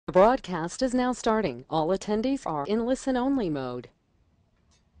The broadcast is now starting. All attendees are in listen-only mode.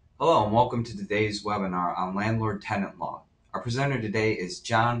 Hello and welcome to today's webinar on Landlord Tenant Law. Our presenter today is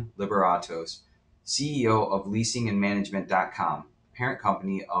John Liberatos, CEO of leasingandmanagement.com, parent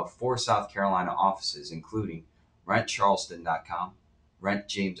company of 4 South Carolina offices including rentcharleston.com,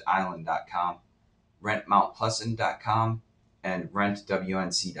 rentjamesisland.com, rentmountpleasant.com, and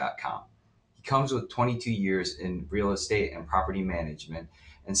rentwnc.com. He comes with 22 years in real estate and property management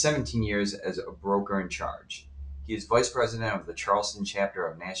and 17 years as a broker in charge. He is vice president of the Charleston chapter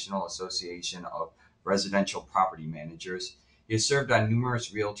of National Association of Residential Property Managers. He has served on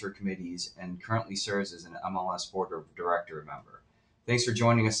numerous realtor committees and currently serves as an MLS board of director member. Thanks for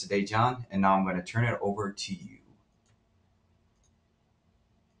joining us today, John, and now I'm going to turn it over to you.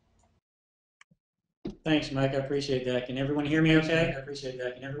 Thanks, Mike. I appreciate that. Can everyone hear me okay? I appreciate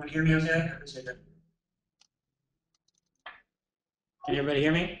that. Can everyone hear me okay? I appreciate that. Can everybody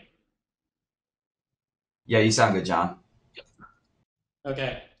hear me? Yeah, you sound good, John.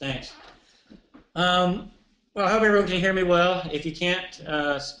 Okay, thanks. Well, I hope everyone can hear me well. If you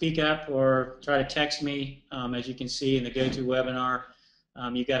can't speak up or try to text me, as you can see in the GoToWebinar,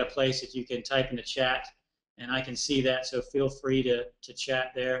 you've got a place that you can type in the chat, and I can see that, so feel free to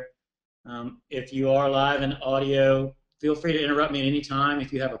chat there. If you are live in audio, feel free to interrupt me at any time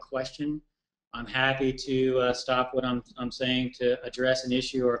if you have a question. I'm happy to stop what I'm saying to address an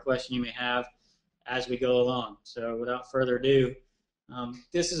issue or a question you may have as we go along. So without further ado,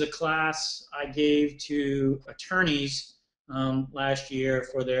 this is a class I gave to attorneys last year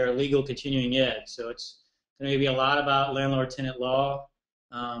for their legal continuing ed. So it's going to be a lot about landlord-tenant law,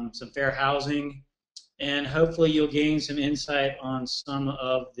 some fair housing, and hopefully you'll gain some insight on some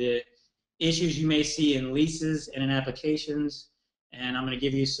of the issues you may see in leases and in applications, and I'm going to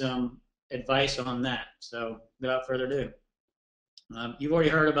give you some advice on that. So without further ado, you've already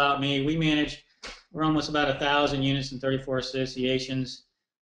heard about me. We're almost about 1,000 units in 34 associations.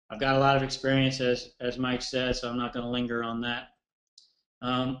 I've got a lot of experience, as Mike said, so I'm not going to linger on that.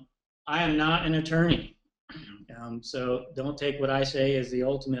 I am not an attorney, so don't take what I say as the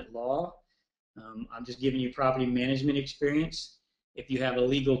ultimate law. I'm just giving you property management experience. If you have a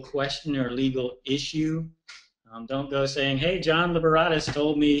legal question or legal issue, don't go saying, hey, John Liberatos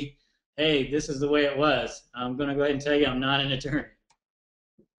told me, hey, this is the way it was. I'm going to go ahead and tell you I'm not an attorney.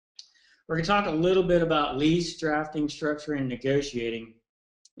 We're going to talk a little bit about lease, drafting, structuring, and negotiating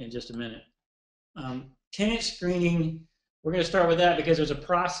in just a minute. Tenant screening, we're going to start with that because there's a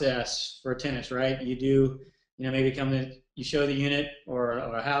process for tenants, right? You maybe you show the unit or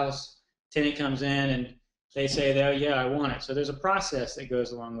a house, tenant comes in and they say, yeah, I want it. So there's a process that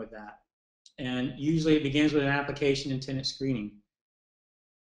goes along with that. And usually it begins with an application and tenant screening.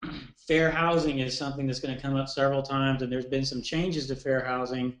 Fair housing is something that's going to come up several times, and there's been some changes to fair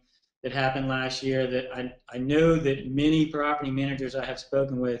housing that happened last year that I know that many property managers I have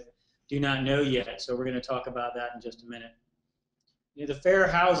spoken with do not know yet. So we're going to talk about that in just a minute. The Fair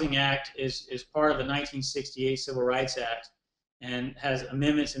Housing Act is part of the 1968 Civil Rights Act and has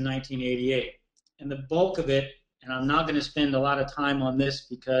amendments in 1988. And the bulk of it, and I'm not going to spend a lot of time on this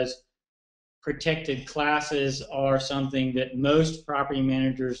because protected classes are something that most property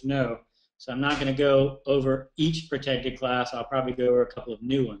managers know. So I'm not going to go over each protected class. I'll probably go over a couple of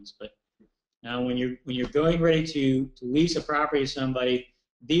new ones. But now when you're going ready to lease a property to somebody,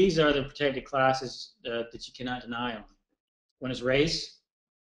 these are the protected classes that you cannot deny on. One is race,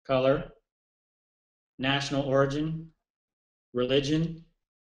 color, national origin, religion,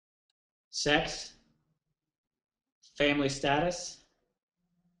 sex, family status,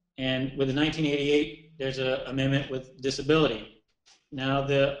 and with the 1988, there's an amendment with disability. Now,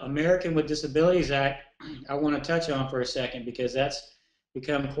 the American with Disabilities Act, I want to touch on for a second because that's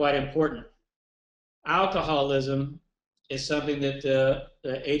become quite important. Alcoholism is something that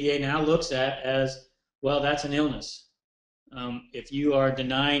the ADA now looks at as, well, that's an illness. If you are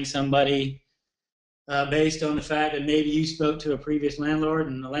denying somebody based on the fact that maybe you spoke to a previous landlord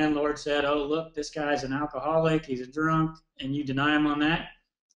and the landlord said, oh, look, this guy's an alcoholic, he's a drunk, and you deny him on that,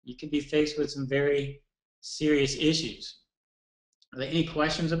 you could be faced with some very serious issues. Are there any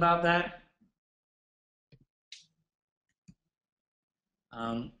questions about that?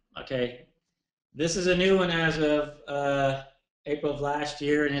 Okay, this is a new one as of April of last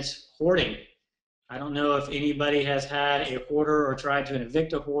year, and it's hoarding. I don't know if anybody has had a hoarder or tried to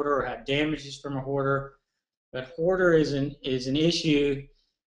evict a hoarder or had damages from a hoarder, but hoarder is an issue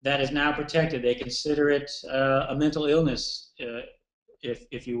that is now protected. They consider it a mental illness,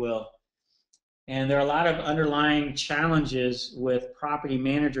 if you will. And there are a lot of underlying challenges with property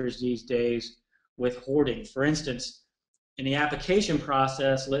managers these days with hoarding. For instance, in the application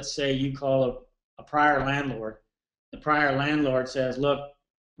process, let's say you call a prior landlord. The prior landlord says, look,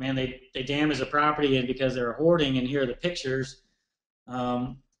 man, they damaged the property and because they were hoarding, and here are the pictures.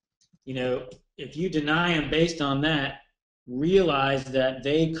 You know, if you deny them based on that, realize that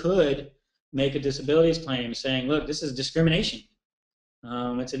they could make a disabilities claim saying, look, this is discrimination.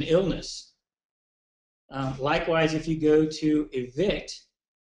 It's an illness. Likewise, if you go to evict,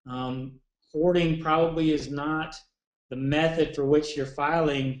 hoarding probably is not the method for which you're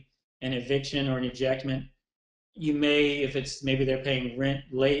filing an eviction or an ejectment. You may, if it's maybe they're paying rent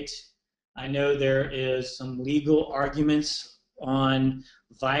late. I know there is some legal arguments on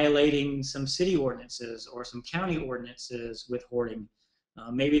violating some city ordinances or some county ordinances with hoarding.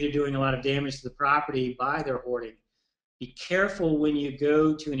 Maybe they're doing a lot of damage to the property by their hoarding. Be careful when you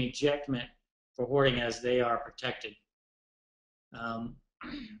go to an ejectment for hoarding, as they are protected.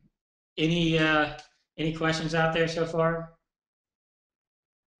 Any questions out there so far?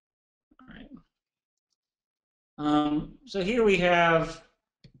 All right. So here we have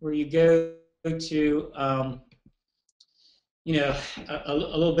where you go to, you know, a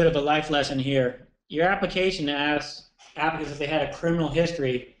little bit of a life lesson here. Your application asks applicants if they had a criminal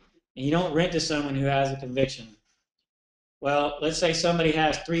history, and you don't rent to someone who has a conviction. Well, let's say somebody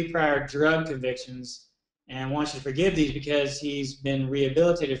has 3 prior drug convictions and wants you to forgive these because he's been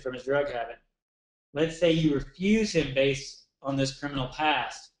rehabilitated from his drug habit. Let's say you refuse him based on this criminal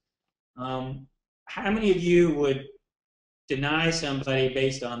past. How many of you would deny somebody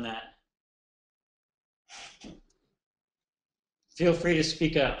based on that? Feel free to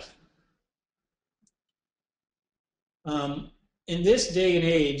speak up. In this day and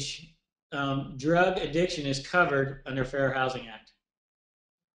age, drug addiction is covered under Fair Housing Act.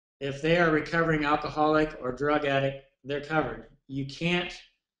 If they are a recovering alcoholic or drug addict, they're covered. You can't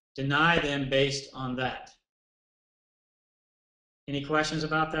deny them based on that. Any questions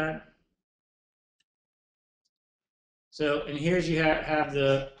about that? So, and here's you have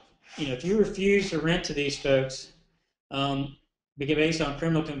the, you know, if you refuse to rent to these folks, based on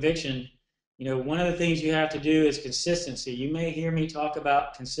criminal conviction, you know, one of the things you have to do is consistency. You may hear me talk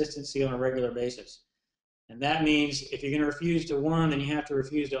about consistency on a regular basis. And that means if you're going to refuse to one, then you have to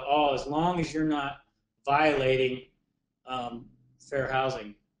refuse to all, as long as you're not violating fair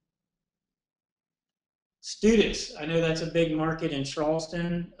housing. Students, I know that's a big market in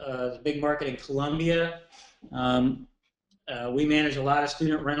Charleston, a big market in Columbia. We manage a lot of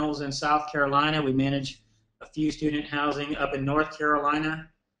student rentals in South Carolina. We manage a few student housing up in North Carolina,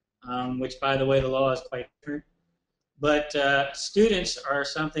 which, by the way, the law is quite different. But students are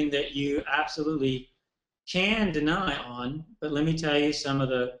something that you absolutely can deny on, but let me tell you some of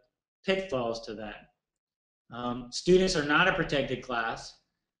the pitfalls to that. Students are not a protected class,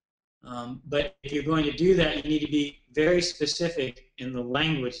 but if you're going to do that, you need to be very specific in the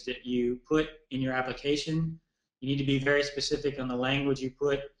language that you put in your application. You need to be very specific on the language you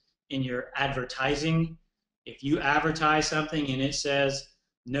put in your advertising. If you advertise something and it says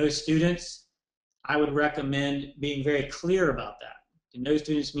no students, I would recommend being very clear about that. And no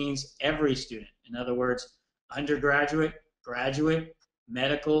students means every student. In other words, undergraduate, graduate,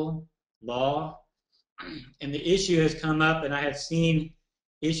 medical, law. And the issue has come up, and I have seen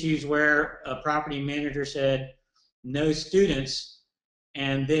issues where a property manager said no students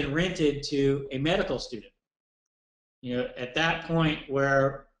and then rented to a medical student. You know, at that point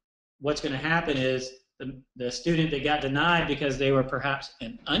where what's going to happen is the student that got denied because they were perhaps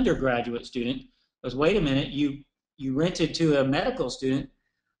an undergraduate student goes, wait a minute, you rented to a medical student.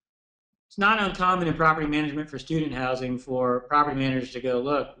 It's not uncommon in property management for student housing for property managers to go,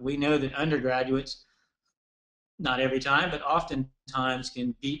 look, we know that undergraduates, not every time, but oftentimes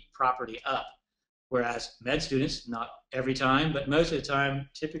can beat property up, whereas med students, not every time, but most of the time,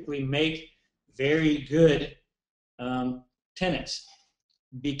 typically make very good tenants.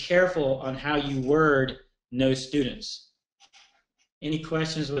 Be careful on how you word no students. Any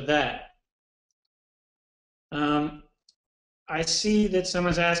questions with that? I see that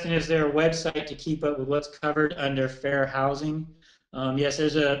someone's asking, is there a website to keep up with what's covered under fair housing? Yes,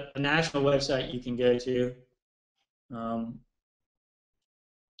 there's a national website you can go to.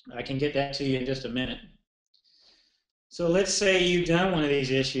 I can get that to you in just a minute. So let's say you've done one of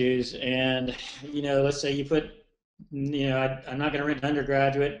these issues, and let's say you put, I'm not going to rent an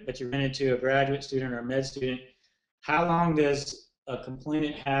undergraduate, but you rented to a graduate student or a med student. How long does a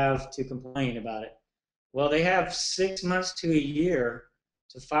complainant have to complain about it? Well, they have 6 months to a year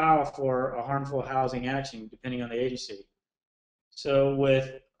to file for a harmful housing action, depending on the agency. So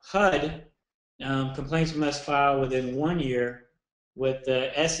with HUD, complaints must file within 1 year. With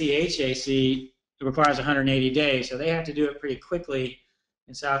the SCHAC, it requires 180 days, so they have to do it pretty quickly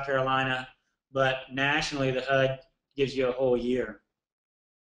in South Carolina, but nationally the HUD gives you a whole year.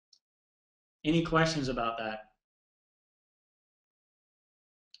 Any questions about that?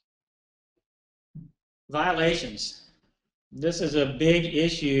 Violations. This is a big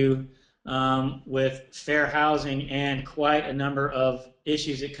issue with fair housing and quite a number of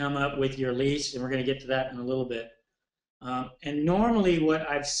issues that come up with your lease, and we're going to get to that in a little bit. And normally what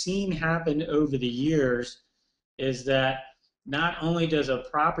I've seen happen over the years is that not only does a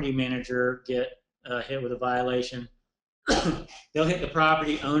property manager get hit with a violation, they'll hit the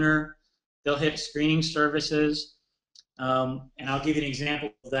property owner, they'll hit screening services, and I'll give you an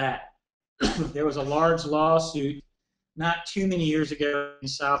example of that. There was a large lawsuit not too many years ago in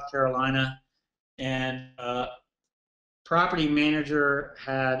South Carolina, and property manager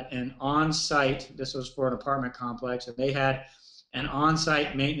had an on-site, this was for an apartment complex, and they had an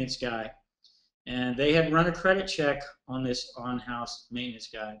on-site maintenance guy. And they had run a credit check on this on-house maintenance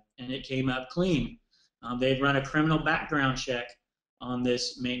guy, and it came up clean. They'd run a criminal background check on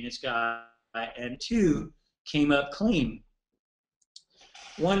this maintenance guy, and 2 came up clean.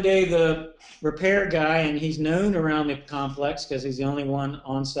 One day the repair guy, and he's known around the complex because he's the only one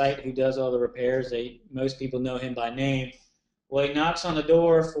on site who does all the repairs. Most people know him by name. Well, he knocks on the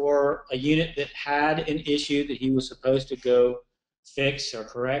door for a unit that had an issue that he was supposed to go fix or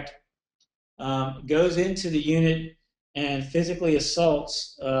correct. Goes into the unit and physically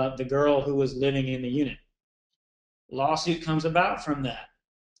assaults the girl who was living in the unit. Lawsuit comes about from that.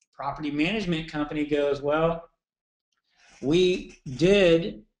 Property management company goes, well, we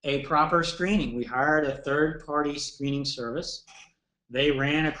did a proper screening. We hired a third-party screening service. They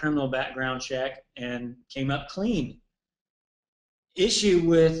ran a criminal background check and came up clean. Issue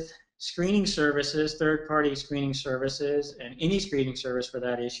with screening services, third-party screening services, and any screening service for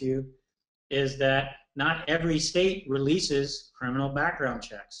that issue is that not every state releases criminal background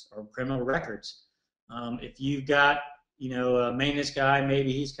checks or criminal records. If you've got, a maintenance guy,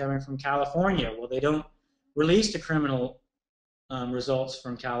 maybe he's coming from California. Well, they don't release the criminal results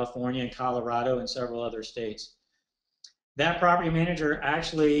from California and Colorado and several other states. That property manager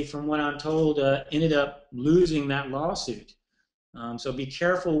actually, from what I'm told, ended up losing that lawsuit. So be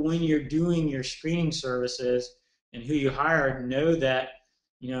careful when you're doing your screening services and who you hire. Know that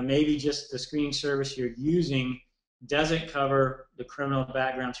maybe just the screening service you're using doesn't cover the criminal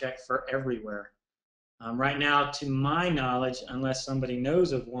background check for everywhere. Right now, to my knowledge, unless somebody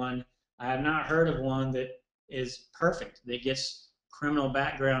knows of one, I have not heard of one that is perfect, that gets criminal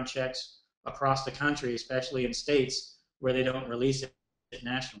background checks across the country, especially in states where they don't release it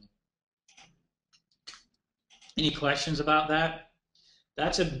nationally. Any questions about that?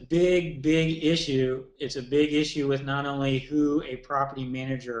 That's a big, big issue. It's a big issue with not only who a property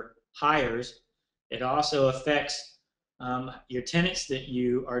manager hires, it also affects your tenants that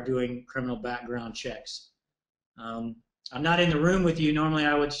you are doing criminal background checks. I'm not in the room with you. Normally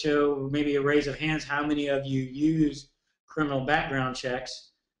I would show maybe a raise of hands how many of you use criminal background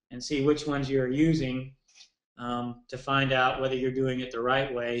checks and see which ones you're using to find out whether you're doing it the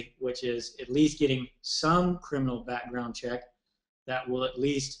right way, which is at least getting some criminal background check that will at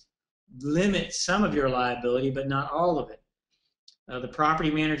least limit some of your liability, but not all of it. The property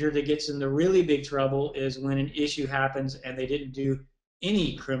manager that gets in the really big trouble is when an issue happens and they didn't do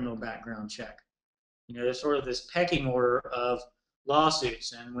any criminal background check. There's sort of this pecking order of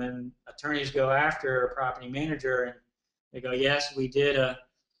lawsuits, and when attorneys go after a property manager and they go, yes, we did a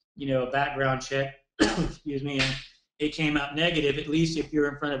background check, excuse me, and it came out negative, at least if you're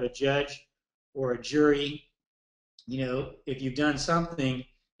in front of a judge or a jury, if you've done something,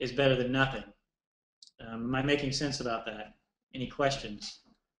 it's better than nothing. Am I making sense about that? Any questions?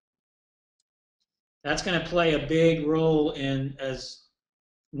 That's going to play a big role in as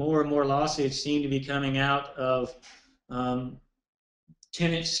more and more lawsuits seem to be coming out of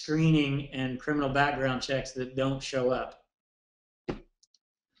tenant screening and criminal background checks that don't show up.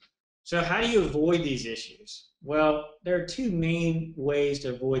 So how do you avoid these issues? Well, there are 2 main ways to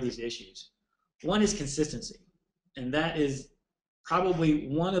avoid these issues. One is consistency, and that is probably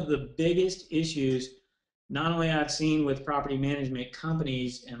one of the biggest issues not only I've seen with property management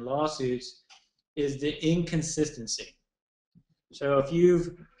companies and lawsuits is the inconsistency. So if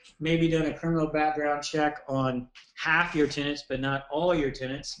you've maybe done a criminal background check on half your tenants but not all your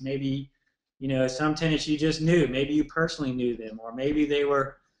tenants, maybe some tenants you just knew, maybe you personally knew them, or maybe they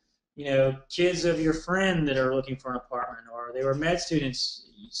were kids of your friend that are looking for an apartment, or they were med students,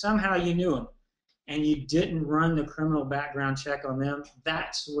 somehow you knew them and you didn't run the criminal background check on them,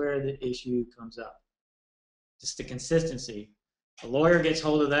 that's where the issue comes up. Just the consistency. The lawyer gets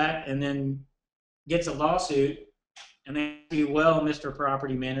hold of that, and then gets a lawsuit and they ask you, well, Mr.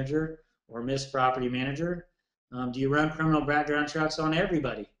 Property Manager or Miss Property Manager, do you run criminal background checks on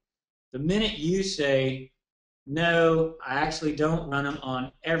everybody? The minute you say, no, I actually don't run them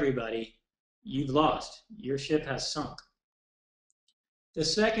on everybody, you've lost. Your ship has sunk. The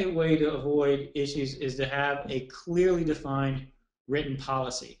second way to avoid issues is to have a clearly defined written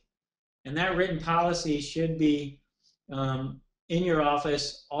policy. And that written policy should be in your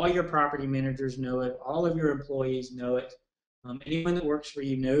office. All your property managers know it. All of your employees know it. Anyone that works for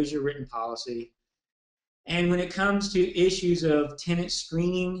you knows your written policy. And when it comes to issues of tenant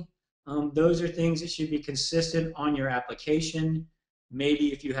screening, those are things that should be consistent on your application.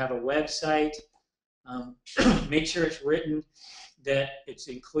 Maybe if you have a website, make sure it's written that it's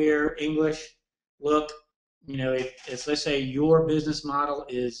in clear English. Look, if let's say your business model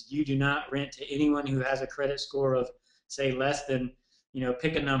is you do not rent to anyone who has a credit score of, say, less than,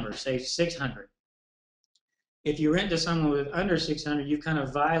 pick a number, say 600. If you rent to someone with under 600, you've kind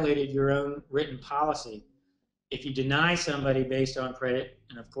of violated your own written policy. If you deny somebody based on credit,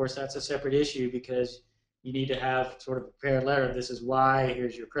 and of course that's a separate issue because you need to have sort of a prepared letter. This is why,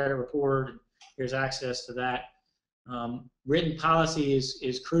 here's your credit report, and here's access to that. Written policy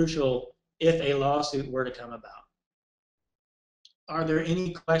is crucial if a lawsuit were to come about. Are there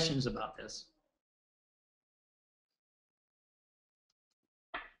any questions about this?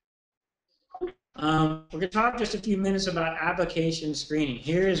 We're going to talk just a few minutes about application screening.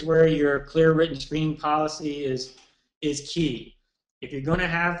 Here is where your clear written screening policy is key. If you're going to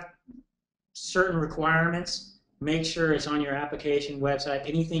have certain requirements, make sure it's on your application website,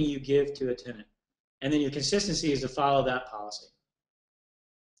 anything you give to a tenant. And then your consistency is to follow that policy.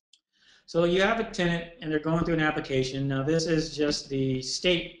 So you have a tenant and they're going through an application. Now this is just the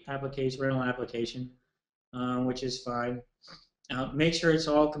state application, rental application, which is fine. Make sure it's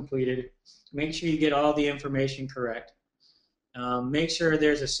all completed. Make sure you get all the information correct. Make sure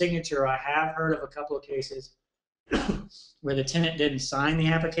there's a signature. I have heard of a couple of cases where the tenant didn't sign the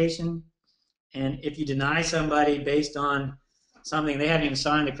application. And if you deny somebody based on something they haven't even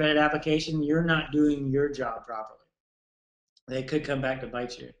signed the credit application, you're not doing your job properly. They could come back to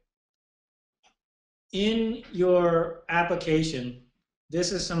bite you. In your application,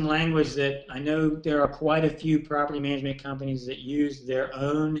 this is some language that I know there are quite a few property management companies that use their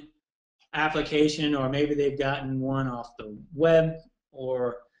own application, or maybe they've gotten one off the web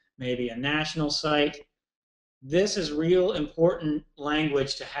or maybe a national site. This is real important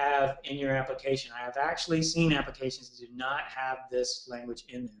language to have in your application. I have actually seen applications that do not have this language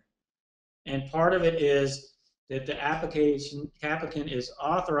in there. And part of it is that the applicant is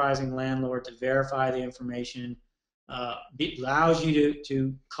authorizing landlord to verify the information, allows you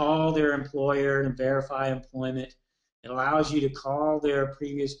to call their employer and verify employment. It allows you to call their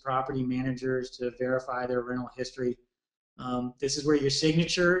previous property managers to verify their rental history. This is where your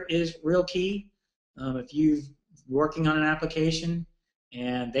signature is real key. If you're working on an application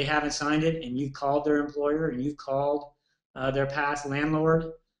and they haven't signed it and you've called their employer and you've called their past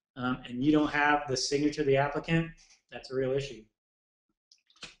landlord and you don't have the signature of the applicant, that's a real issue.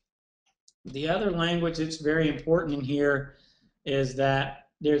 The other language that's very important in here is that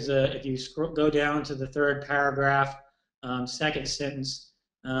there's if you go down to the third paragraph, second sentence,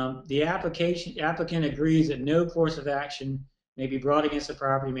 the applicant agrees that no course of action may be brought against the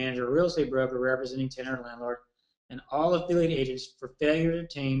property manager or real estate broker representing tenant or landlord and all affiliate agents for failure to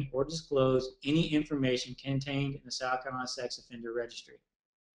obtain or disclose any information contained in the South Carolina Sex Offender Registry.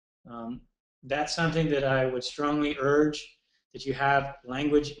 That's something that I would strongly urge, that you have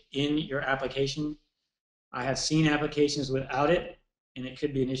language in your application. I have seen applications without it, and it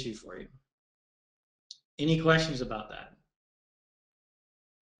could be an issue for you. Any questions about that?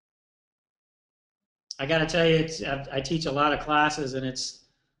 I got to tell you, I teach a lot of classes, and it's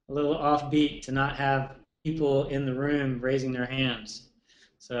a little offbeat to not have people in the room raising their hands.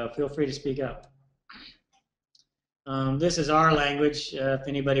 So feel free to speak up. This is our language. If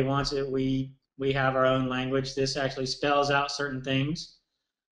anybody wants it, we have our own language. This actually spells out certain things.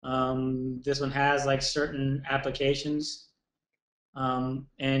 This one has like certain applications.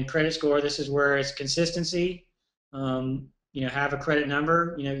 And credit score, this is where it's consistency. Have a credit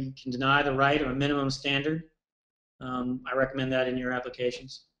number. You can deny the right of a minimum standard. I recommend that in your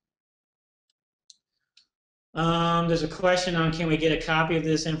applications. There's a question on, can we get a copy of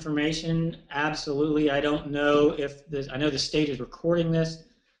this information? Absolutely. I don't know if I know the state is recording this.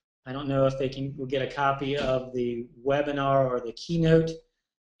 I don't know if we'll get a copy of the webinar or the keynote.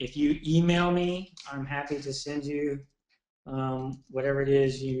 If you email me, I'm happy to send you whatever it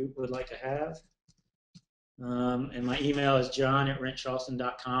is you would like to have. And my email is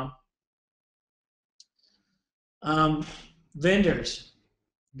john@rentcharleston.com. Um, Vendors.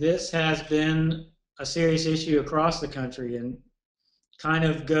 This has been a serious issue across the country and kind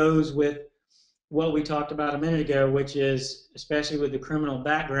of goes with what we talked about a minute ago, which is, especially with the criminal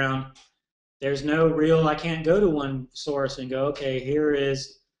background, there's no real, I can't go to one source and go, okay, here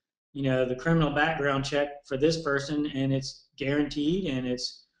is, the criminal background check for this person, and it's guaranteed, and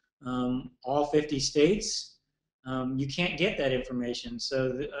it's all 50 states. You can't get that information.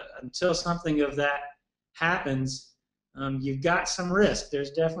 So until something of that happens, you've got some risk.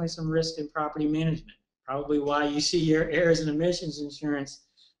 There's definitely some risk in property management. Probably why you see your errors and emissions insurance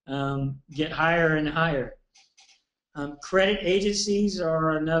get higher and higher. Credit agencies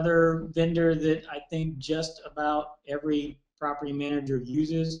are another vendor that I think just about every property manager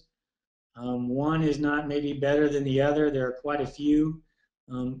uses. One is not maybe better than the other. There are quite a few.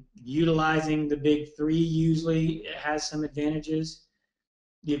 Utilizing the big three usually has some advantages.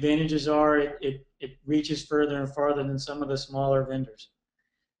 The advantages are it reaches further and farther than some of the smaller vendors.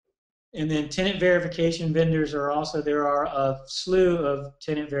 And then tenant verification vendors are also, there are a slew of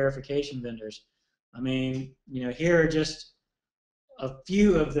tenant verification vendors. I mean, here are just a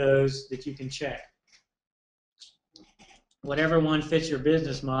few of those that you can check. Whatever one fits your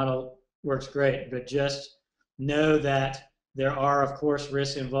business model works great, but just know that there are, of course,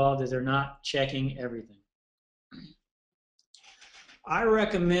 risks involved as they're not checking everything. I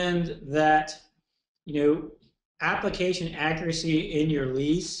recommend that, application accuracy in your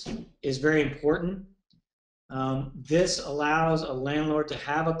lease is very important. This allows a landlord to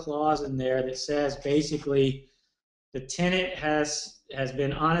have a clause in there that says basically the tenant has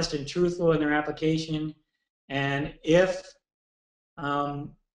been honest and truthful in their application, and if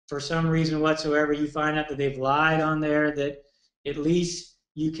for some reason whatsoever you find out that they've lied on there, that at least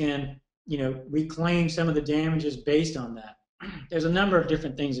you can reclaim some of the damages based on that. There's a number of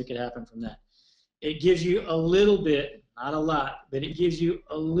different things that could happen from that. It gives you a little bit, not a lot, but it gives you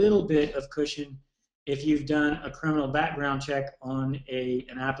a little bit of cushion if you've done a criminal background check on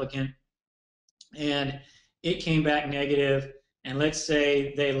an applicant and it came back negative, and let's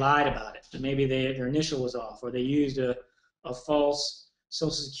say they lied about it. Maybe their initial was off, or they used a false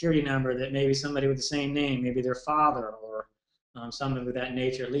social security number that maybe somebody with the same name, maybe their father or something of that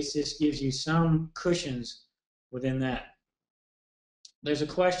nature. At least this gives you some cushions within that. There's a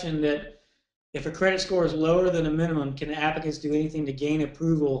question that if a credit score is lower than a minimum, can the applicants do anything to gain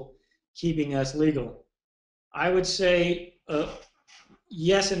approval, keeping us legal? I would say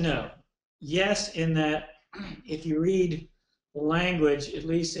yes and no. Yes, in that if you read the language, at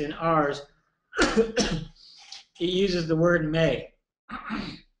least in ours, it uses the word may.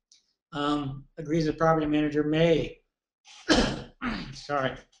 Agrees the property manager may.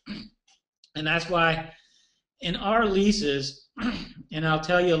 Sorry. And that's why in our leases, and I'll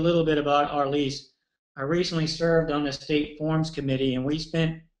tell you a little bit about our lease. I recently served on the state forms committee, and we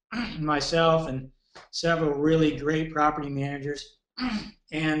spent, myself and several really great property managers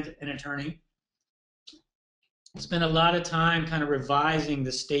and an attorney, spent a lot of time kind of revising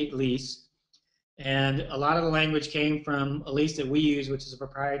the state lease. And a lot of the language came from a lease that we use, which is a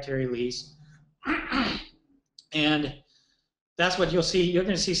proprietary lease. And that's what you'll see. You're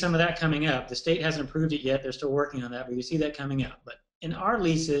going to see some of that coming up. The state hasn't approved it yet. They're still working on that, but you see that coming up. But in our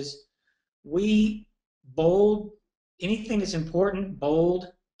leases, we bold anything that's important, bold,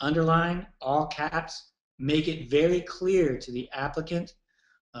 underline, all caps, make it very clear to the applicant,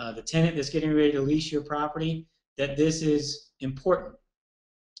 the tenant that's getting ready to lease your property, that this is important.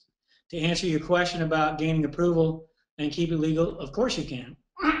 To answer your question about gaining approval and keep it legal, of course you can.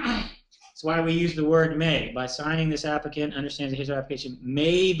 That's why we use the word may. By signing this, applicant understands that his application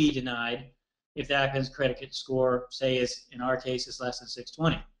may be denied if the applicant's credit score, say, is in our case, is less than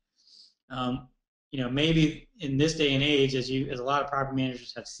 620. Maybe in this day and age, as a lot of property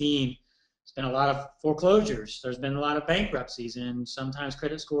managers have seen, there's been a lot of foreclosures. There's been a lot of bankruptcies, and sometimes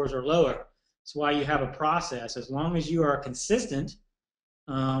credit scores are lower. That's why you have a process. As long as you are consistent,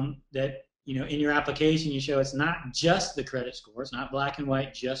 that in your application you show it's not just the credit score, it's not black and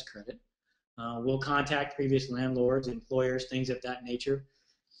white, just credit. We'll contact previous landlords, employers, things of that nature.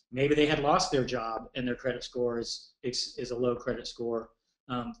 Maybe they had lost their job and their credit score is a low credit score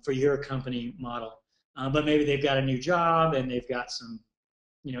for your company model, but maybe they've got a new job and they've got some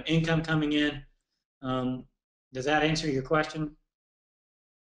income coming in. Does that answer your question?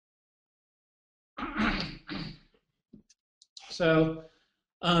 So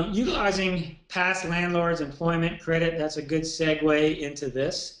utilizing past landlords' employment credit, that's a good segue into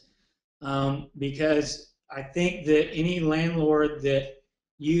this, because I think that any landlord that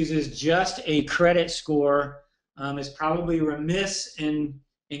uses just a credit score is probably remiss in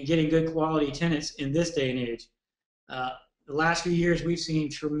getting good quality tenants in this day and age. The last few years, we've seen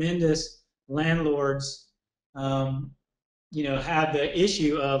tremendous landlords, have the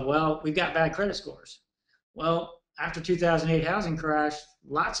issue of, well, we've got bad credit scores. Well, after 2008 housing crash,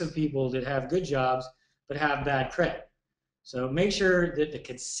 lots of people that have good jobs but have bad credit. So make sure that the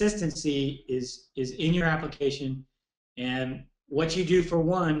consistency is in your application, and what you do for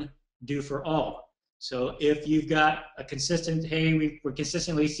one, do for all. So if you've got a consistent, hey, we're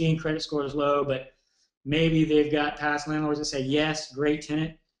consistently seeing credit scores low, but maybe they've got past landlords that say, yes, great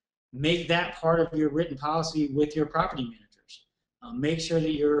tenant, make that part of your written policy with your property managers. Make sure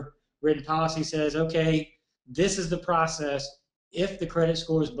that your written policy says, okay, this is the process if the credit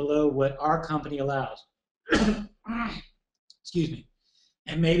score is below what our company allows. Excuse me.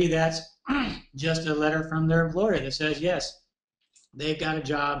 And maybe that's just a letter from their employer that says, yes, they've got a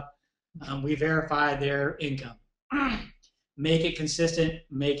job, we verified their income. Make it consistent,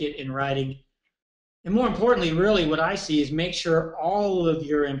 make it in writing. And more importantly, really what I see is make sure all of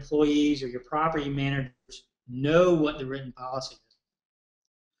your employees or your property managers know what the written policy is.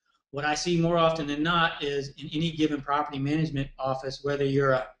 What I see more often than not is in any given property management office, whether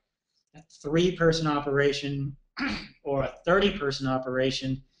you're a 3-person operation or a 30-person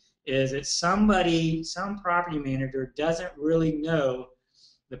operation, is that some property manager doesn't really know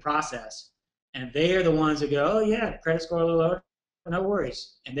the process. And they are the ones that go, oh yeah, credit score a little lower, no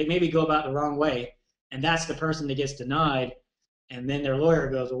worries. And they maybe go about the wrong way. And that's the person that gets denied. And then their lawyer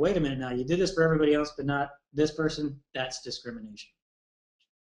goes, well, wait a minute now, you did this for everybody else, but not this person. That's discrimination.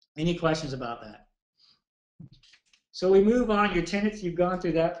 Any questions about that? So we move on. Your tenants, you've gone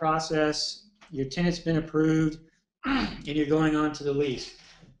through that process. Your tenant's been approved, and you're going on to the lease.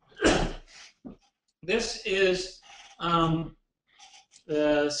 This is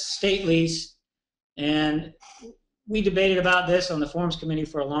the state lease, and we debated about this on the Forms Committee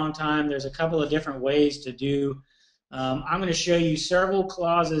for a long time. There's a couple of different ways to do. I'm going to show you several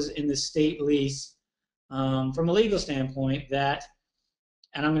clauses in the state lease from a legal standpoint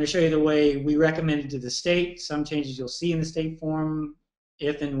and I'm going to show you the way we recommend it to the state. Some changes you'll see in the state form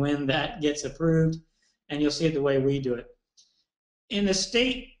if and when that gets approved, and you'll see it the way we do it. In the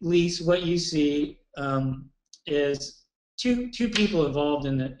state lease, what you see is two people involved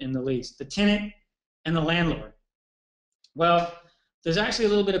in the lease, the tenant and the landlord. Well, there's actually a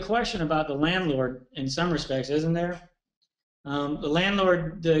little bit of question about the landlord in some respects, isn't there? The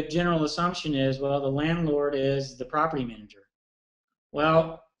landlord, the general assumption is, well, the landlord is the property manager.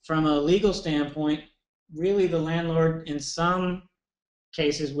 Well, from a legal standpoint, really the landlord in some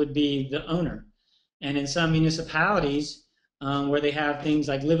cases would be the owner. And in some municipalities where they have things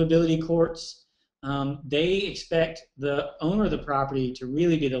like livability courts, they expect the owner of the property to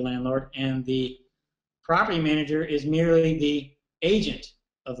really be the landlord, and the property manager is merely the agent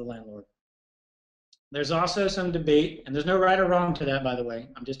of the landlord. There's also some debate, and there's no right or wrong to that, by the way.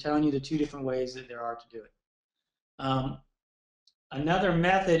 I'm just telling you the two different ways that there are to do it. Another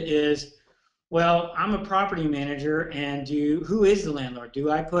method is, well, I'm a property manager, and who is the landlord?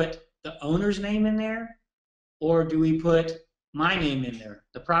 Do I put the owner's name in there, or do we put my name in there,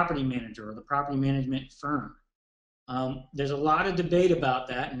 the property manager or the property management firm? There's a lot of debate about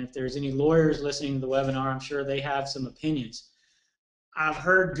that, and if there's any lawyers listening to the webinar, I'm sure they have some opinions. I've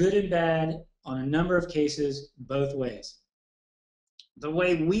heard good and bad on a number of cases both ways. The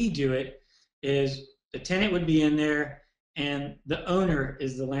way we do it is the tenant would be in there, and the owner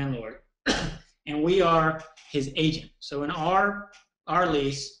is the landlord, and we are his agent. So in our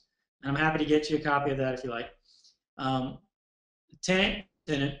lease, and I'm happy to get you a copy of that if you like, tenant,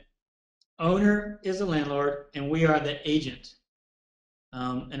 owner is the landlord, and we are the agent.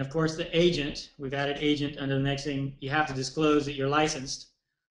 And of course the agent, we've added agent under the next thing, you have to disclose that you're licensed,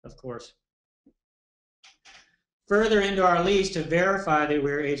 of course. Further into our lease, to verify that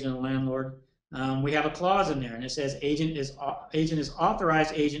we're agent of landlord, we have a clause in there, and it says agent is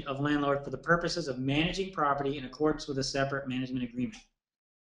authorized agent of landlord for the purposes of managing property in accordance with a separate management agreement.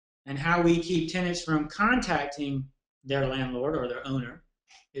 And how we keep tenants from contacting their landlord or their owner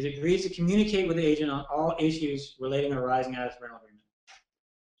is agrees to communicate with the agent on all issues relating or arising out of the rental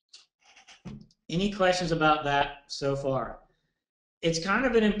agreement. Any questions about that so far? It's kind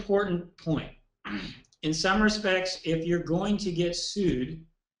of an important point. In some respects, if you're going to get sued,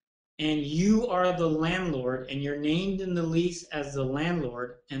 and you are the landlord, and you're named in the lease as the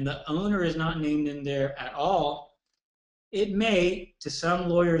landlord, and the owner is not named in there at all, it may, to some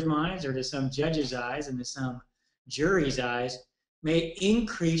lawyers' minds or to some judges' eyes and to some jury's eyes, may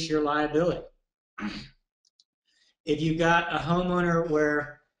increase your liability. If you've got a homeowner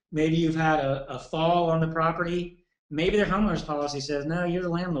where maybe you've had a fall on the property, maybe their homeowner's policy says, no, you're the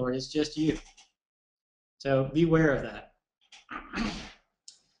landlord, it's just you. So beware of that.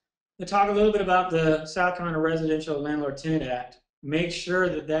 We'll talk a little bit about the South Carolina Residential Landlord Tenant Act. Make sure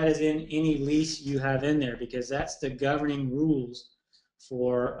that that is in any lease you have in there, because that's the governing rules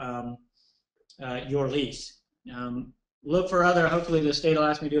for your lease. Look for other, hopefully the state will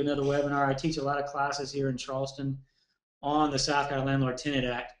ask me to do another webinar. I teach a lot of classes here in Charleston on the South Carolina Landlord Tenant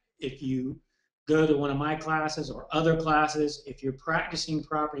Act. If you go to one of my classes or other classes, if you're practicing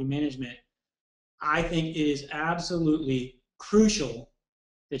property management, I think it is absolutely crucial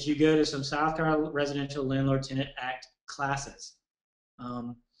that you go to some South Carolina Residential Landlord Tenant Act classes.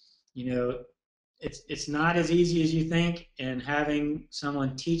 You know, it's not as easy as you think, and having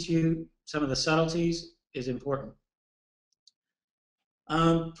someone teach you some of the subtleties is important.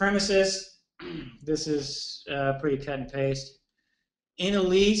 Premises, this is pretty cut and paste. In a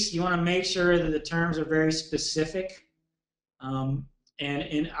lease, you want to make sure that the terms are very specific. And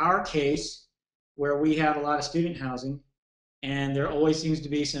in our case, where we have a lot of student housing, and there always seems to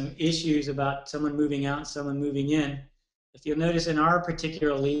be some issues about someone moving out and someone moving in. If you'll notice in our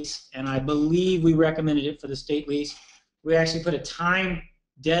particular lease, and I believe we recommended it for the state lease, we actually put a time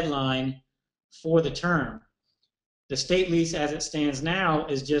deadline for the term. The state lease as it stands now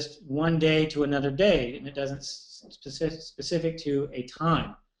is just one day to another day, and it doesn't specific to a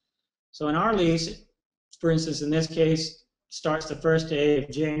time. So in our lease, for instance, in this case, starts the first day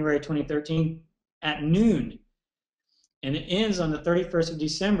of January 2013 at noon, and it ends on the 31st of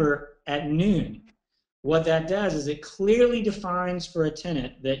December at noon. What that does is it clearly defines for a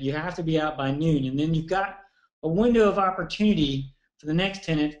tenant that you have to be out by noon, and then you've got a window of opportunity for the next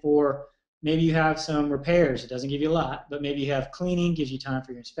tenant for maybe you have some repairs. It doesn't give you a lot, but maybe you have cleaning, gives you time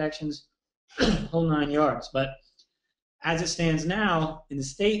for your inspections, whole 9 yards. But as it stands now in the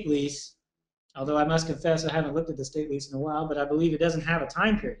state lease, although I must confess I haven't looked at the state lease in a while, but I believe it doesn't have a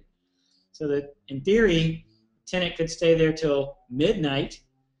time period. So that in theory, tenant could stay there till midnight,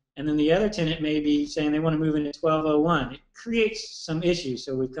 and then the other tenant may be saying they want to move in at 12:01. It creates some issues,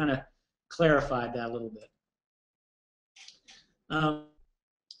 so we've kind of clarified that a little bit.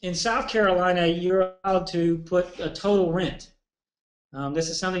 In South Carolina, you're allowed to put a total rent. This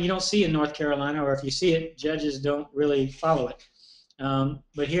is something you don't see in North Carolina, or if you see it, judges don't really follow it.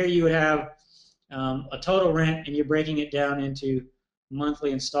 But here you would have a total rent, and you're breaking it down into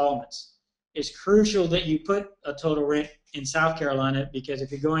monthly installments. It's crucial that you put a total rent in South Carolina, because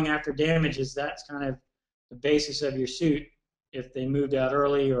if you're going after damages, that's kind of the basis of your suit. If they moved out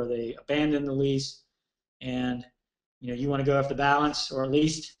early or they abandoned the lease, and you want to go after the balance, or at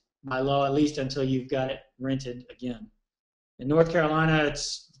least by law, at least until you've got it rented again. In North Carolina,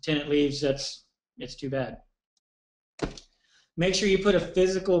 it's tenant leaves. It's too bad. Make sure you put a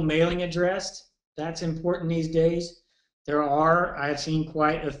physical mailing address. That's important these days. I've seen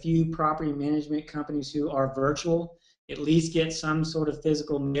quite a few property management companies who are virtual. At least get some sort of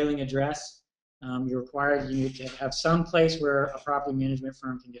physical mailing address. You're required to have some place where a property management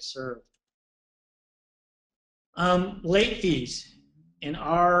firm can get served. Late fees. In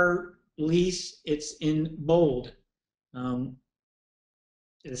our lease, it's in bold. The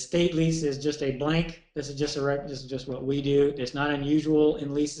state lease is just a blank. This is just what we do. It's not unusual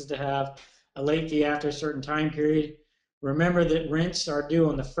in leases to have a late fee after a certain time period. Remember that rents are due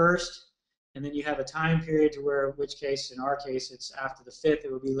on the 1st, and then you have a time period to where, in which case, in our case, it's after the 5th,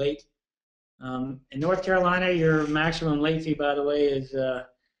 it will be late. In North Carolina, your maximum late fee, by the way, is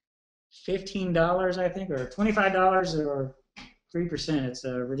 $15, I think, or $25, or 3%. It's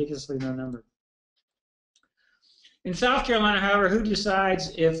a ridiculously low number. In South Carolina, however, who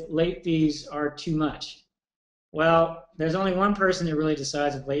decides if late fees are too much? Well, there's only one person that really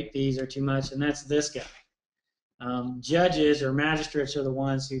decides if late fees are too much, and that's this guy. Judges or magistrates are the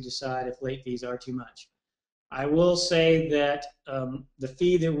ones who decide if late fees are too much. I will say that the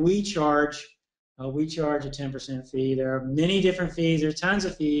fee that we charge a 10% fee. There are many different fees. There's tons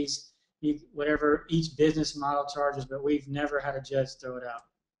of fees, whatever each business model charges, but we've never had a judge throw it out.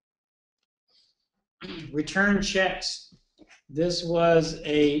 Return checks. This was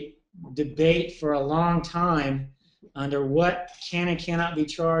a debate for a long time under what can and cannot be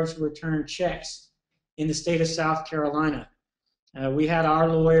charged for return checks in the state of South Carolina. We had our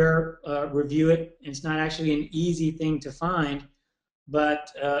lawyer review it. It's not actually an easy thing to find,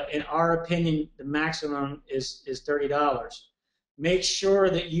 but in our opinion, the maximum is $30. Make sure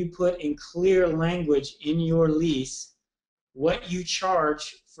that you put in clear language in your lease what you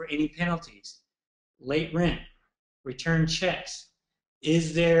charge for any penalties. Late rent, return checks.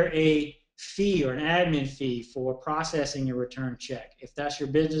 Is there a fee or an admin fee for processing a return check? If that's your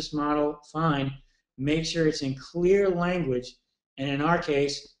business model, fine. Make sure it's in clear language, and in our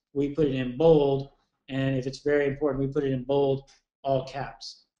case, we put it in bold, And if it's very important, we put it in bold, all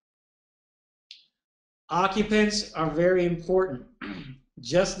caps. Occupants are very important.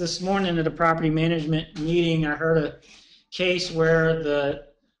 Just this morning at a property management meeting, I heard a case where the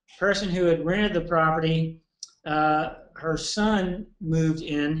person who had rented the property, her son moved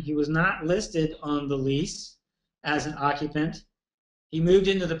in. He was not listed on the lease as an occupant. He moved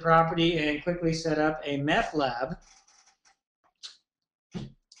into the property and quickly set up a meth lab.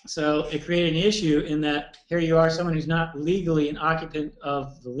 So it created an issue in that here you are, someone who's not legally an occupant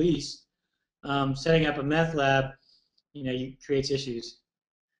of the lease, setting up a meth lab, creates issues.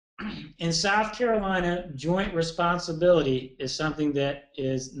 In South Carolina, joint responsibility is something that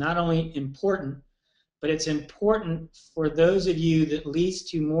is not only important, but it's important for those of you that lease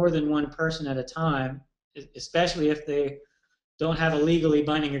to more than one person at a time, especially if they don't have a legally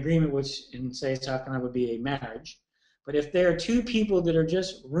binding agreement, which in, say, South Carolina would be a marriage. But if there are two people that are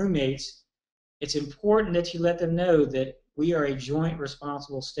just roommates, it's important that you let them know that we are a joint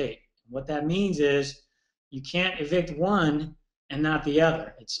responsible state. What that means is you can't evict one and not the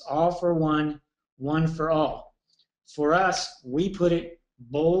other. It's all for one, one for all. For us, we put it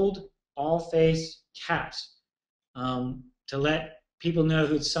bold, all face caps to let people know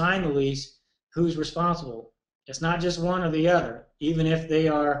who'd signed the lease who's responsible. It's not just one or the other, even if they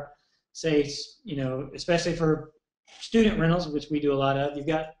are, say, especially for student rentals, which we do a lot of. You've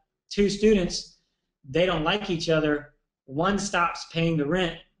got two students, they don't like each other. One stops paying the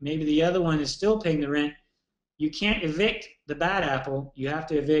rent, maybe the other one is still paying the rent. You can't evict the bad apple, you have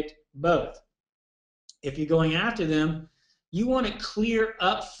to evict both. If you're going after them, you want it clear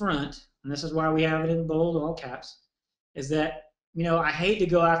up front, and this is why we have it in bold, all caps, is that, I hate to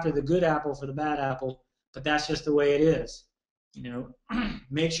go after the good apple for the bad apple, but that's just the way it is.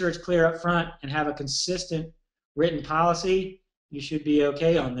 Make sure it's clear up front and have a consistent written policy. You should be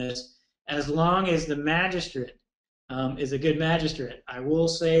okay on this, as long as the magistrate is a good magistrate. I will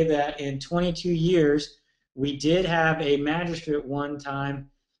say that in 22 years, we did have a magistrate one time,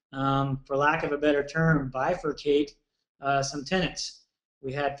 for lack of a better term, bifurcate some tenants.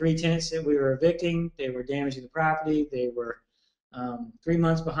 We had 3 tenants that we were evicting. They were damaging the property. They were 3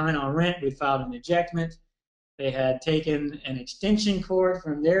 months behind on rent. We filed an ejectment. They had taken an extension cord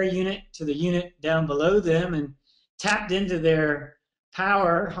from their unit to the unit down below them and tapped into their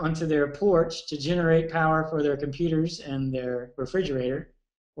power onto their porch to generate power for their computers and their refrigerator,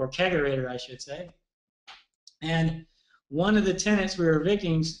 or kegerator, I should say. And one of the tenants we were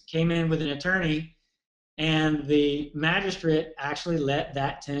evicting came in with an attorney, and the magistrate actually let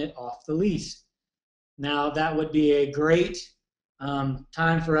that tenant off the lease. Now, that would be a great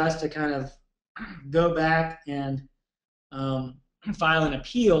time for us to kind of go back and file an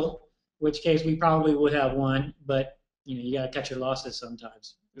appeal, which case we probably would have won, but you got to cut your losses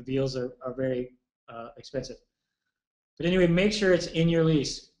sometimes. Appeals are very expensive. But anyway, make sure it's in your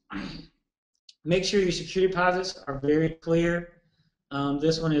lease. Make sure your security deposits are very clear.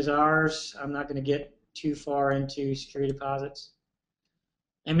 This one is ours. I'm not going to get too far into security deposits.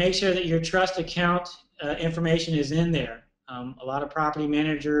 And make sure that your trust account information is in there. A lot of property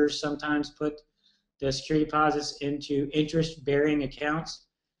managers sometimes put the security deposits into interest-bearing accounts.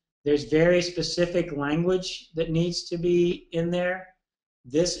 There's very specific language that needs to be in there.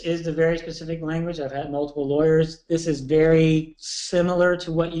 This is the very specific language. I've had multiple lawyers. This is very similar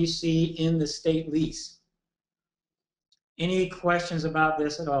to what you see in the state lease. Any questions about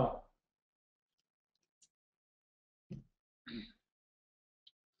this at all?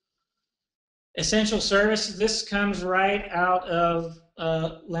 Essential service, this comes right out of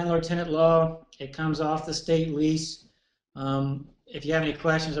landlord tenant law. It comes off the state lease. If you have any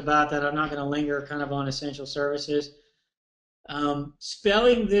questions about that, I'm not going to linger kind of on essential services.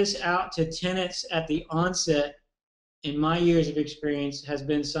 Spelling this out to tenants at the onset, in my years of experience, has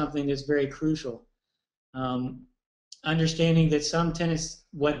been something that's very crucial. Understanding that some tenants,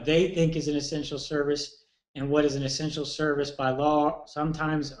 what they think is an essential service and what is an essential service by law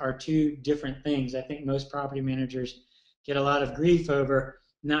sometimes are two different things. I think most property managers get a lot of grief over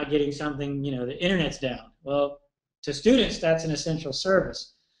not getting something, the internet's down. Well, to students, that's an essential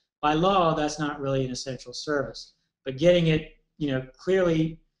service. By law, that's not really an essential service. But getting it,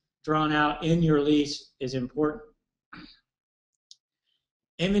 clearly drawn out in your lease is important.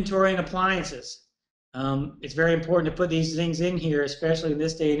 Inventory and appliances. It's very important to put these things in here, especially in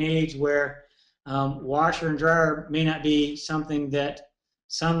this day and age where washer and dryer may not be something that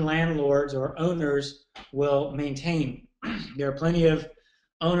some landlords or owners will maintain. There are plenty of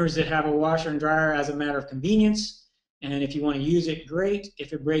owners that have a washer and dryer as a matter of convenience, and if you want to use it, great.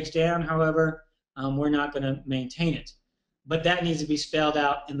 If it breaks down, however, we're not going to maintain it. but that needs to be spelled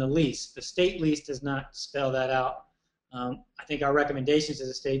out in the lease. The state lease does not spell that out. I think our recommendations as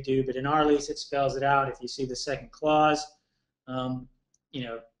a state do, but in our lease it spells it out. If you see the second clause, you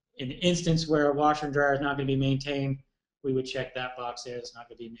know, in the instance where a washer and dryer is not going to be maintained, we would check that box there. It's not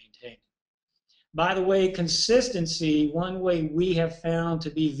going to be maintained. By the way, consistency, one way we have found to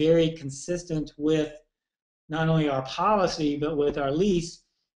be very consistent with not only our policy but with our lease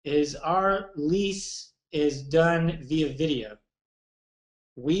is our lease is done via video.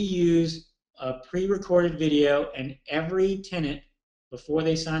 We use a pre-recorded video, and every tenant, before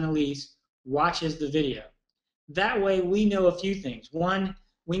they sign a lease, watches the video. That way we know a few things. One,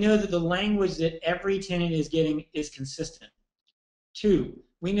 we know that the language that every tenant is getting is consistent. Two,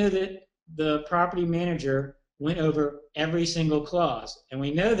 we know that the property manager went over every single clause, and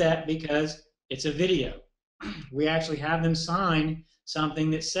we know that because it's a video. We actually have them sign something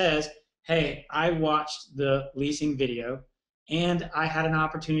that says, hey, I watched the leasing video and I had an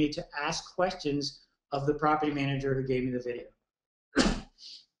opportunity to ask questions of the property manager who gave me the video.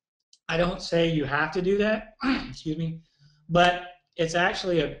 I don't say you have to do that, excuse me, but it's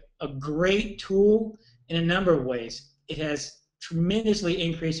actually a great tool in a number of ways. It has tremendously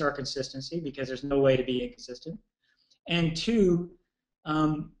increased our consistency because there's no way to be inconsistent. And two,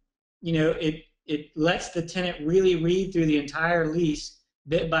 you know, it lets the tenant really read through the entire lease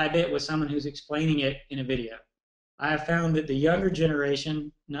bit by bit with someone who's explaining it in a video. I have found that the younger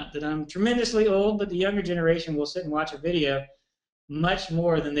generation, not that I'm tremendously old, but the younger generation will sit and watch a video much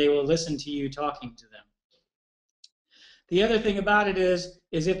more than they will listen to you talking to them. The other thing about it is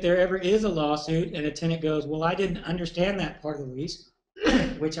if there ever is a lawsuit and a tenant goes, well, I didn't understand that part of the lease,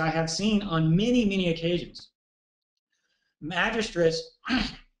 which I have seen on many, many occasions. Magistrates,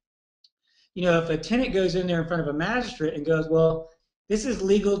 you know, if a tenant goes in there in front of a magistrate and goes, well, this is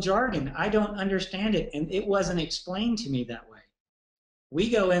legal jargon, I don't understand it, and it wasn't explained to me that way. We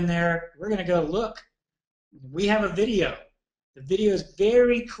go in there, we're going to go, look, we have a video. The video is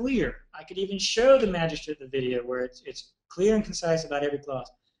very clear. I could even show the magistrate the video where it's clear and concise about every clause.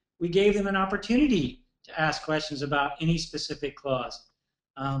 We gave them an opportunity to ask questions about any specific clause.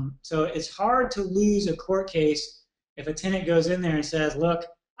 So it's hard to lose a court case if a tenant goes in there and says, look,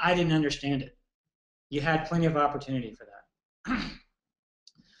 I didn't understand it. You had plenty of opportunity for that.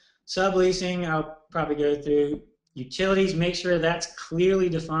 Subleasing, I'll probably go through. Utilities, make sure that's clearly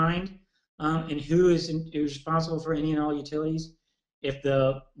defined, and who's responsible for any and all utilities. If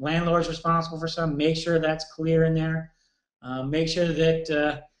the landlord's responsible for some, make sure that's clear in there. Make sure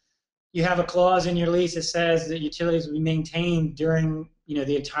that you have a clause in your lease that says that utilities will be maintained during, you know,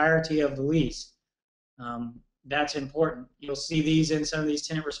 the entirety of the lease. That's important. You'll see these in some of these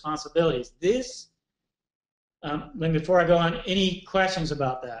tenant responsibilities. This, before I go on, any questions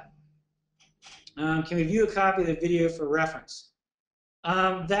about that? Can we view a copy of the video for reference?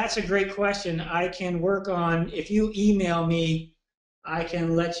 That's a great question. I can work on, if you email me, I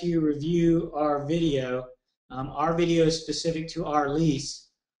can let you review our video. Our video is specific to our lease,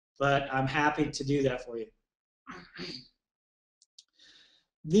 but I'm happy to do that for you.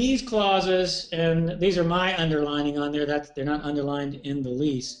 These clauses, and these are my underlining on there, they're not underlined in the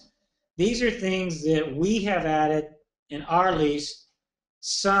lease. These are things that we have added in our lease.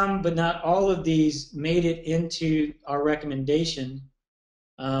 Some, but not all of these, made it into our recommendation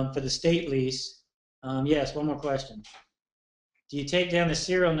for the state lease. Yes, one more question. Do you take down the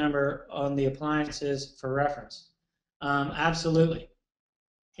serial number on the appliances for reference? Absolutely,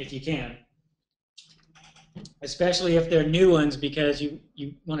 if you can. Especially if they're new ones, because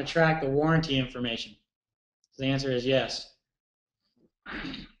you want to track the warranty information. So the answer is yes.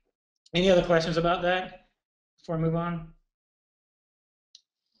 Any other questions about that before I move on?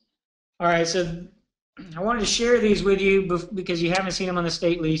 All right, so I wanted to share these with you because you haven't seen them on the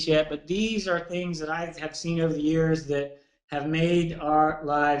state lease yet, but these are things that I have seen over the years that have made our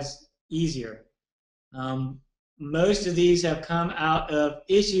lives easier. Most of these have come out of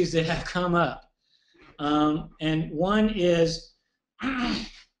issues that have come up. And one is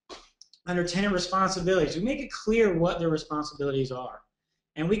under tenant responsibilities. We make it clear what their responsibilities are.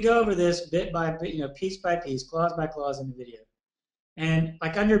 And we go over this bit by bit, you know, piece by piece, clause by clause in the video. And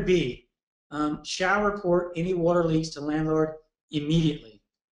like under B, shall report any water leaks to landlord immediately.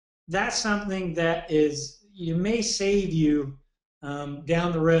 That's something that is, you may save you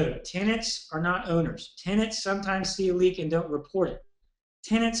down the road. Tenants are not owners. Tenants sometimes see a leak and don't report it.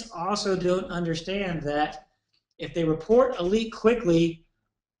 Tenants also don't understand that if they report a leak quickly,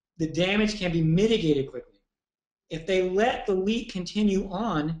 the damage can be mitigated quickly. If they let the leak continue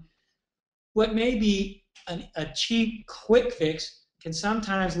on, what may be a cheap quick fix can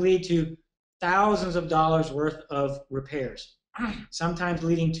sometimes lead to thousands of dollars worth of repairs, sometimes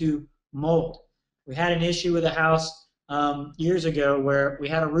leading to mold. We had an issue with a house years ago where we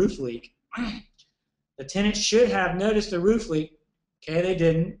had a roof leak. The tenant should have noticed the roof leak. Okay, they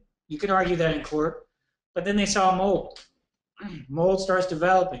didn't. You can argue that in court. But then they saw mold. Mold starts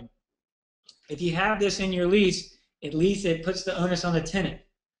developing. If you have this in your lease, at least it puts the onus on the tenant,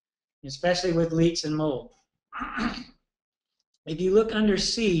 especially with leaks and mold. If you look under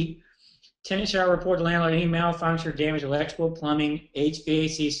C, tenant shall report to landlord any malfunction or damage to electrical, plumbing,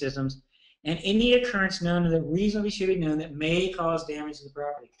 HVAC systems, and any occurrence known that reasonably should be known that may cause damage to the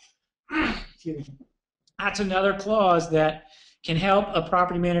property. Excuse me. That's another clause that can help a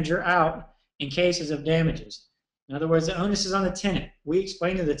property manager out in cases of damages. In other words, the onus is on the tenant. We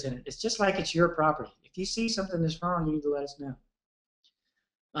explain to the tenant. It's just like it's your property. If you see something that's wrong, you need to let us know.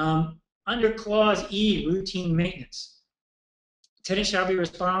 Under Clause E, routine maintenance. Tenant shall be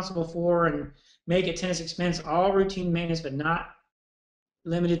responsible for and make at tenant's expense all routine maintenance, but not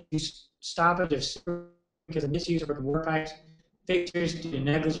limited to stoppage of sewer because of misuse of broken water pipes, fixtures due to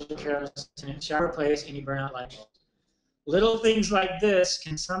negligent carelessness. Tenant shall replace any burnout light bulbs. Little things like this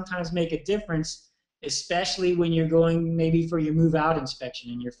can sometimes make a difference, especially when you're going maybe for your move-out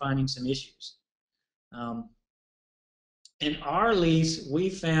inspection and you're finding some issues. In our lease, we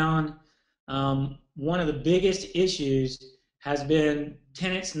found one of the biggest issues has been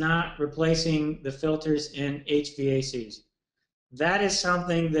tenants not replacing the filters in HVACs. That is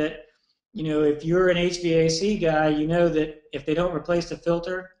something that, if you're an HVAC guy, you know that if they don't replace the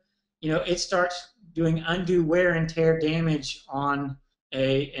filter, it starts doing undue wear and tear damage on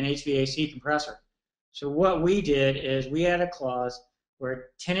an HVAC compressor. So what we did is we had a clause where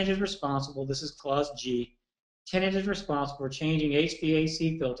tenant is responsible, this is clause G, tenant is responsible for changing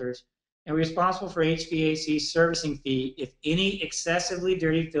HVAC filters and responsible for HVAC servicing fee if any excessively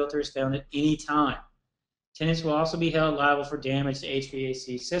dirty filter is found at any time. Tenants will also be held liable for damage to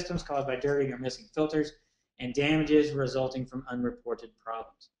HVAC systems caused by dirty or missing filters and damages resulting from unreported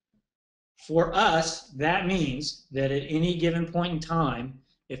problems. For us, that means that at any given point in time,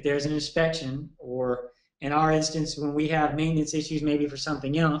 if there's an inspection, or in our instance, when we have maintenance issues maybe for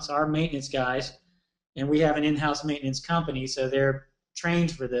something else, our maintenance guys, and we have an in-house maintenance company, so they're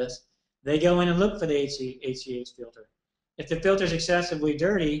trained for this, they go in and look for the HVAC filter. If the filter is excessively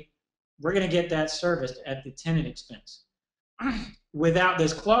dirty, we're going to get that serviced at the tenant expense. Without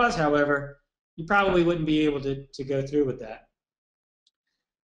this clause, however, you probably wouldn't be able to go through with that.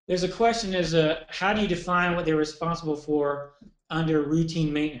 There's a question is, how do you define what they're responsible for under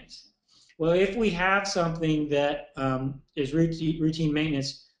routine maintenance? Well, if we have something that is routine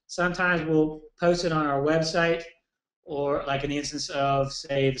maintenance, sometimes we'll post it on our website, or like in the instance of,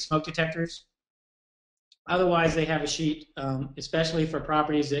 say, the smoke detectors. Otherwise, they have a sheet, especially for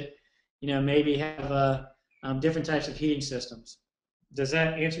properties that, maybe have different types of heating systems. Does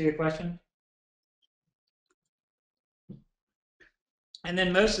that answer your question? And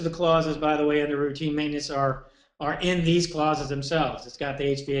then most of the clauses, by the way, under routine maintenance are in these clauses themselves. It's got the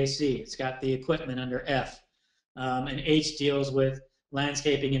HVAC, it's got the equipment under F, and H deals with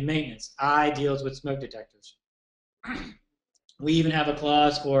landscaping and maintenance. I deals with smoke detectors. We even have a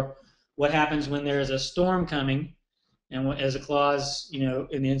clause for what happens when there is a storm coming, and as a clause,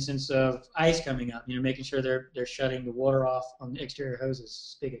 in the instance of ice coming up, making sure they're shutting the water off on the exterior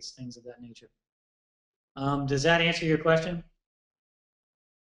hoses, spigots, things of that nature. Does that answer your question?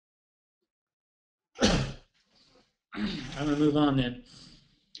 I'm going to move on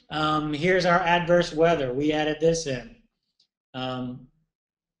then. Here's our adverse weather. We added this in.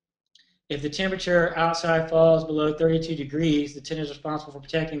 If the temperature outside falls below 32 degrees, the tenant is responsible for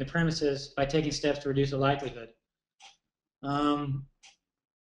protecting the premises by taking steps to reduce the likelihood. All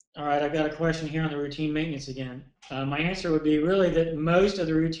right, I've got a question here on the routine maintenance again. My answer would be really that most of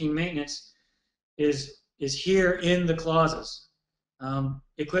the routine maintenance is here in the clauses.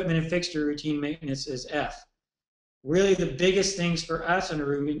 Equipment and fixture routine maintenance is F. Really, the biggest things for us under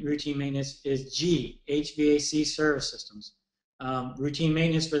routine maintenance is G, HVAC service systems. Routine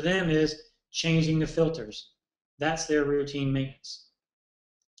maintenance for them is changing the filters. That's their routine maintenance.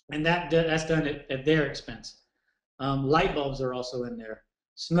 And that's done at their expense. Light bulbs are also in there.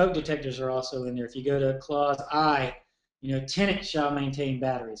 Smoke detectors are also in there. If you go to clause I, tenant shall maintain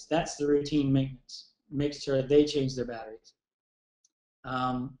batteries. That's the routine maintenance. Make sure they change their batteries.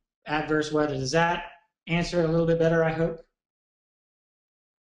 Adverse weather, does that answer it a little bit better, I hope?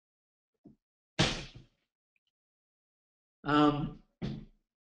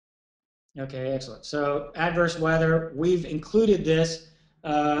 Okay, excellent. So adverse weather, we've included this,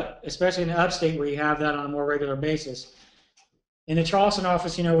 especially in the upstate where you have that on a more regular basis. In the Charleston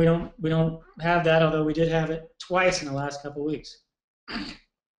office, we don't have that, although we did have it twice in the last couple of weeks.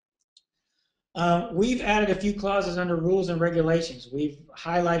 We've added a few clauses under rules and regulations. We've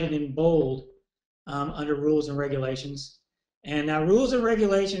highlighted in bold under rules and regulations. And now rules and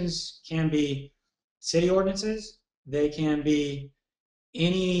regulations can be city ordinances. They can be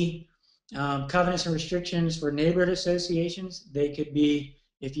any covenants and restrictions for neighborhood associations. They could be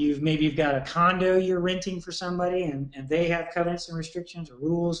if maybe you've got a condo you're renting for somebody and they have covenants and restrictions or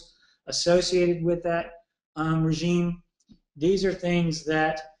rules associated with that regime. These are things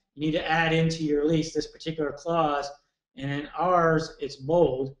that you need to add into your lease, this particular clause. And in ours, it's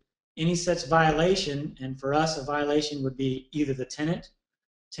bold. Any such violation, and for us, a violation would be either the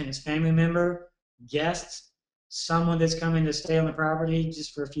tenant's family member, guests, someone that's coming to stay on the property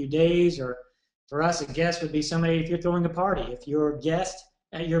just for a few days, or for us, a guest would be somebody if you're throwing a party. If your guest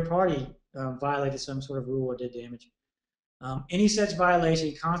at your party violated some sort of rule or did damage. Any such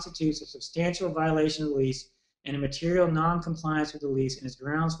violation constitutes a substantial violation of the lease and a material non-compliance with the lease and is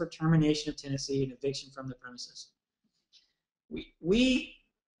grounds for termination of tenancy and eviction from the premises. We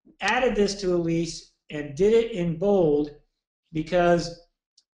added this to a lease and did it in bold because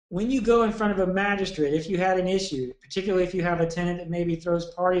when you go in front of a magistrate, if you had an issue, particularly if you have a tenant that maybe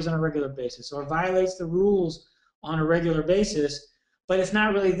throws parties on a regular basis or violates the rules on a regular basis, but it's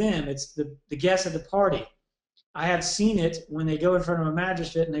not really them, it's the guests at the party. I have seen it when they go in front of a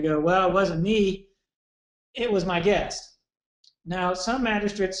magistrate and they go, well, it wasn't me, it was my guest. Now, some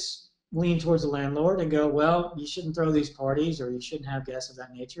magistrates lean towards the landlord and go, well, you shouldn't throw these parties or you shouldn't have guests of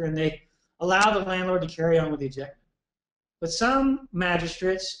that nature, and they allow the landlord to carry on with the ejectment. But some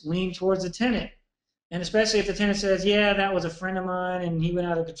magistrates lean towards the tenant, and especially if the tenant says, yeah, that was a friend of mine and he went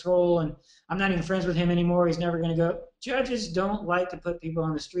out of control and I'm not even friends with him anymore, he's never going to go. Judges don't like to put people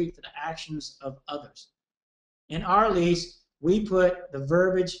on the street for the actions of others. In our lease, we put the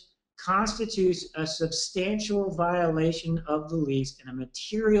verbiage constitutes a substantial violation of the lease and a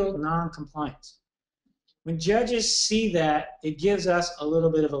material non-compliance. When judges see that, it gives us a little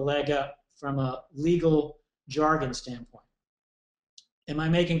bit of a leg up from a legal jargon standpoint. Am I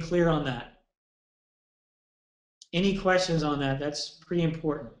making clear on that? Any questions on that? That's pretty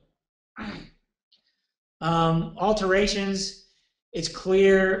important. Alterations, it's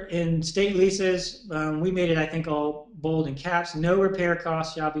clear in state leases. We made it, I think, all bold in caps. No repair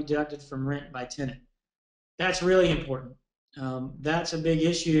costs shall be deducted from rent by tenant. That's really important. That's a big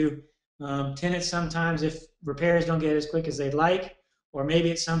issue. Tenants sometimes, if repairs don't get as quick as they'd like, or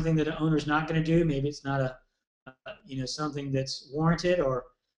maybe it's something that an owner's not going to do, maybe it's not something that's warranted, or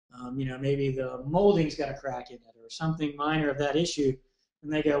maybe the molding's got a crack in it, or something minor of that issue,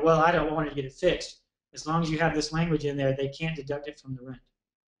 and they go, well, I don't want to get it fixed. As long as you have this language in there, they can't deduct it from the rent.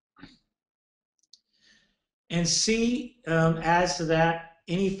 And C adds to that,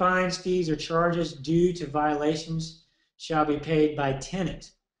 any fines, fees, or charges due to violations shall be paid by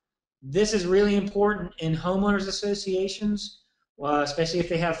tenant. This is really important in homeowners associations, especially if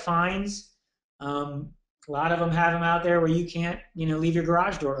they have fines. A lot of them have them out there where you can't, leave your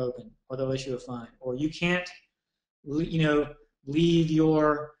garage door open, or they'll issue a fine, or you can't, leave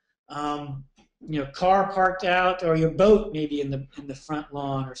your, car parked out, or your boat maybe in the front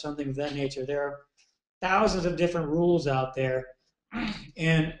lawn, or something of that nature. There are thousands of different rules out there,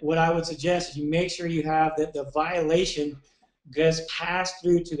 and what I would suggest is you make sure you have that the violation gets passed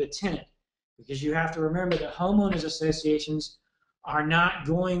through to the tenant, because you have to remember that homeowners associations are not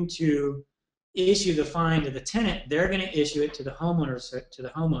going to issue the fine to the tenant. They're going to issue it to the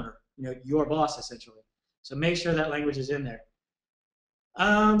homeowner, your boss essentially. So make sure that language is in there.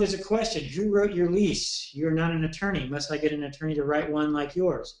 There's a question: who wrote your lease? You're not an attorney. Must I get an attorney to write one like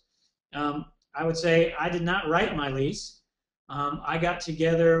yours? I would say I did not write my lease. I got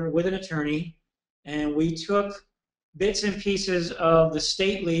together with an attorney, and we took bits and pieces of the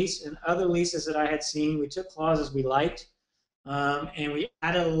state lease and other leases that I had seen. We took clauses we liked, and we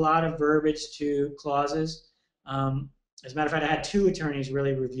added a lot of verbiage to clauses. As a matter of fact, I had 2 attorneys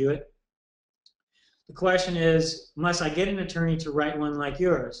really review it. The question is, must I get an attorney to write one like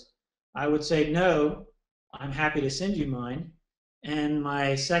yours? I would say no. I'm happy to send you mine. And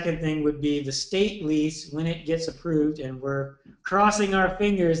my second thing would be the state lease, when it gets approved, and we're crossing our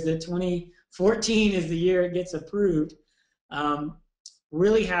fingers that 2014 is the year it gets approved,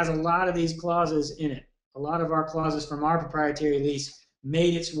 really has a lot of these clauses in it. A lot of our clauses from our proprietary lease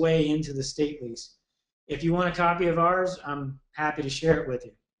made its way into the state lease. If you want a copy of ours, I'm happy to share it with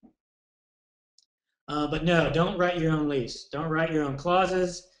you. But no, don't write your own lease. Don't write your own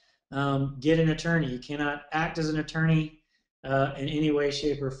clauses. Get an attorney. You cannot act as an attorney in any way,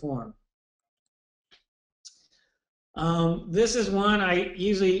 shape, or form. This is one I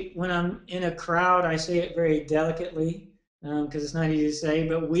usually, when I'm in a crowd, I say it very delicately because it's not easy to say,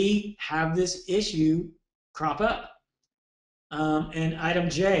 but we have this issue crop up. And item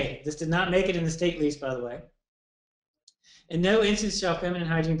J, this did not make it in the state lease, by the way. In no instance shall feminine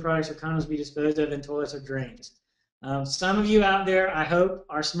hygiene products or condoms be disposed of in toilets or drains. Some of you out there, I hope,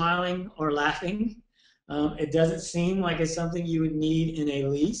 are smiling or laughing. It doesn't seem like it's something you would need in a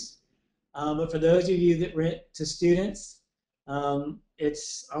lease. But for those of you that rent to students,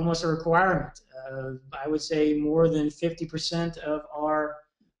 it's almost a requirement. I would say more than 50% of our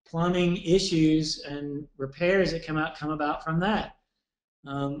plumbing issues and repairs that come about from that.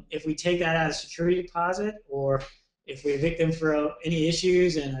 If we take that out of security deposit, or if we evict them for any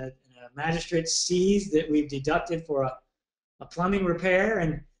issues and a magistrate sees that we've deducted for a plumbing repair,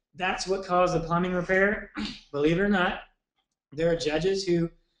 and that's what caused the plumbing repair, believe it or not, there are judges who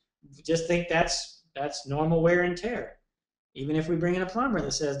just think that's normal wear and tear. Even if we bring in a plumber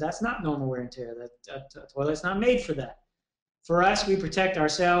that says that's not normal wear and tear, that toilet's not made for that. For us, we protect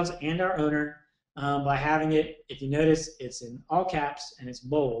ourselves and our owner by having it, if you notice, it's in all caps and it's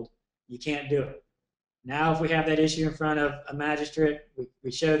bold. You can't do it. Now, if we have that issue in front of a magistrate,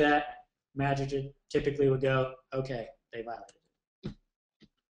 we show that. Magistrate typically would go, okay, they violated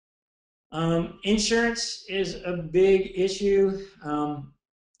it. Insurance is a big issue.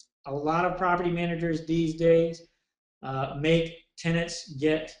 A lot of property managers these days make tenants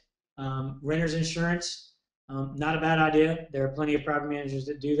get renter's insurance. Not a bad idea. There are plenty of property managers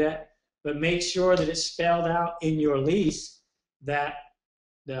that do that. But make sure that it's spelled out in your lease that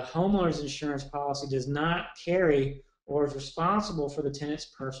the homeowner's insurance policy does not carry or is responsible for the tenant's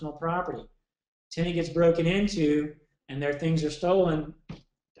personal property. Tenant gets broken into and their things are stolen,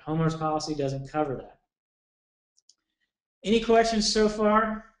 the homeowner's policy doesn't cover that. Any questions so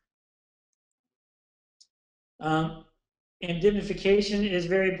far? Indemnification is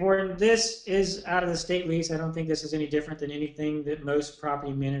very important. This is out of the state lease. I don't think this is any different than anything that most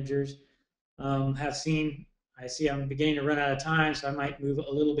property managers have seen. I see I'm beginning to run out of time, so I might move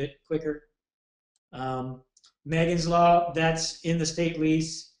a little bit quicker. Megan's Law, that's in the state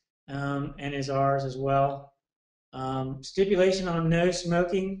lease and is ours as well. Stipulation on no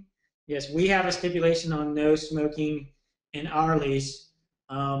smoking. Yes, we have a stipulation on no smoking in our lease,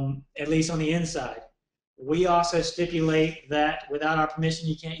 at least on the inside. We also stipulate that without our permission,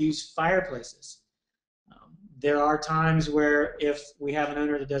 you can't use fireplaces. There are times where if we have an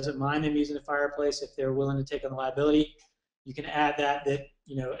owner that doesn't mind them using a fireplace, if they're willing to take on the liability, you can add that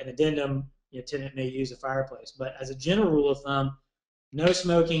an addendum, tenant may use a fireplace. But as a general rule of thumb, no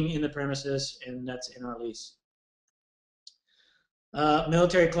smoking in the premises, and that's in our lease.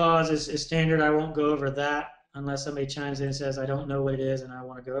 Military clause is standard. I won't go over that unless somebody chimes in and says, I don't know what it is and I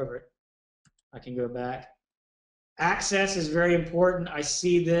want to go over it. I can go back. Access is very important. I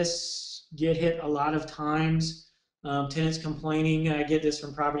see this get hit a lot of times. Tenants complaining. I get this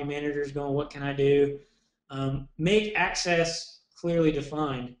from property managers going, what can I do? Make access clearly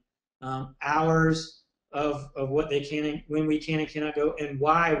defined. Hours of what they can, when we can and cannot go, and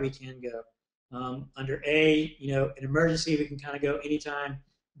why we can go. Under A, an emergency, we can kind of go anytime.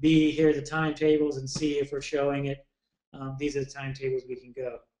 B, here are the timetables, and C, if we're showing it, these are the timetables we can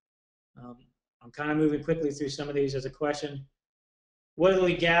go. I'm kind of moving quickly through some of these as a question. What are the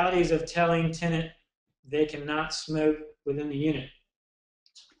legalities of telling tenant they cannot smoke within the unit?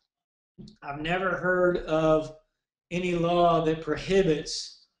 I've never heard of any law that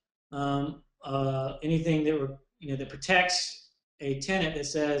prohibits anything that that protects a tenant that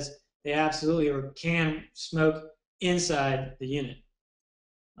says they absolutely or can smoke inside the unit.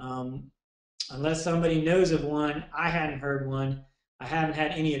 Unless somebody knows of one, I hadn't heard one. I haven't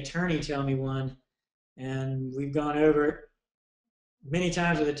had any attorney tell me one, and we've gone over it many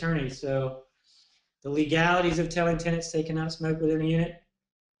times with attorneys. So the legalities of telling tenants they cannot smoke within a unit,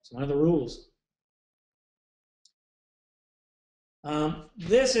 it's one of the rules.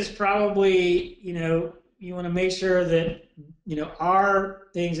 This is probably, you want to make sure that, our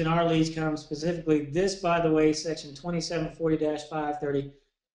things in our lease come specifically. This, by the way, section 2740-530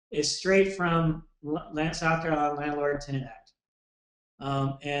 is straight from South Carolina Landlord Tenant Act.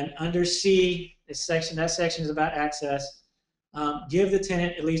 And under C, that section is about access. Give the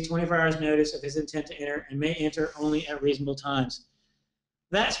tenant at least 24 hours notice of his intent to enter and may enter only at reasonable times.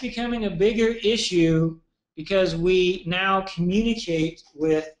 That's becoming a bigger issue because we now communicate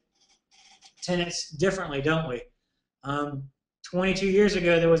with tenants differently, don't we? 22 years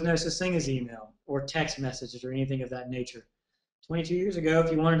ago, there was no such thing as email or text messages or anything of that nature. 22 years ago,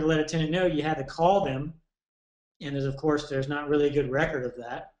 if you wanted to let a tenant know, you had to call them. And of course, there's not really a good record of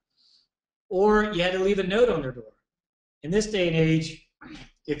that. Or you had to leave a note on their door. In this day and age,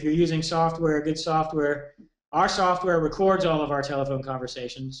 if you're using software, good software, our software records all of our telephone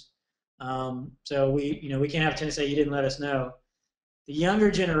conversations. So we can't have a tenant say you didn't let us know. The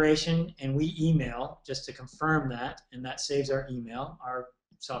younger generation, and we email just to confirm that, and that saves our email, our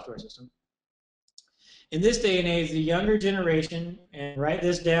software system. In this day and age, the younger generation, and write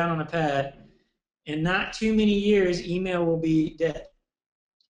this down on a pad, in not too many years, email will be dead.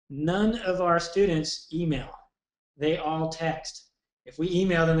 None of our students email. They all text. If we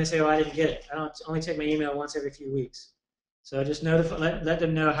email them, they say, oh, I didn't get it. I don't only check my email once every few weeks. So just let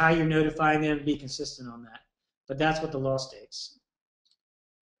them know how you're notifying them, be consistent on that. But that's what the law states.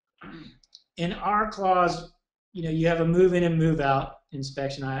 In our clause, you have a move in and move out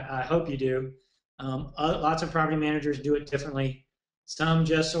inspection. I hope you do. Lots of property managers do it differently. Some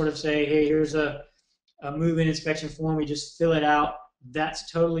just sort of say, hey, here's a move in inspection form. We just fill it out.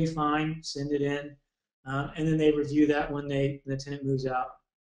 That's totally fine. Send it in. And then they review that when the tenant moves out.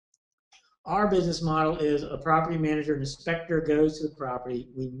 Our business model is a property manager and inspector goes to the property.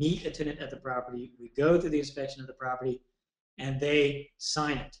 We meet a tenant at the property. We go through the inspection of the property, and they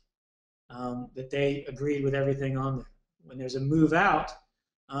sign it, that they agreed with everything on there. When there's a move out,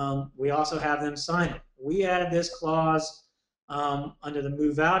 we also have them sign it. We added this clause under the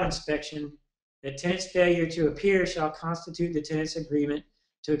move out inspection. The tenant's failure to appear shall constitute the tenant's agreement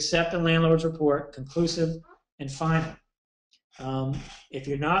to accept the landlord's report, conclusive and final. If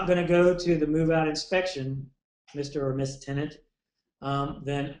you're not going to go to the move-out inspection, Mr. or Miss Tenant,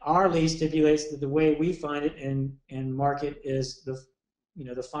 then our lease stipulates that the way we find it and mark it is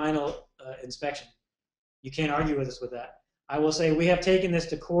the final inspection. You can't argue with us with that. I will say we have taken this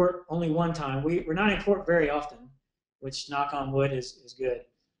to court only one time. We're not in court very often, which, knock on wood, is good.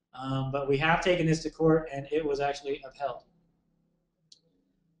 But we have taken this to court, and it was actually upheld.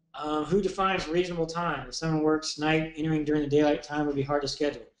 Who defines reasonable time? If someone works night, entering during the daylight time would be hard to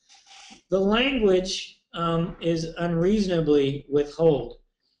schedule. The language is unreasonably withhold.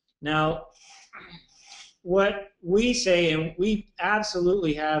 Now, what we say, and we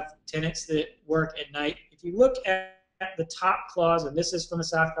absolutely have tenants that work at night. If you look at the top clause, and this is from the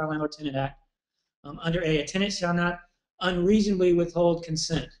South Carolina Landlord Tenant Act, under A, a tenant shall not unreasonably withhold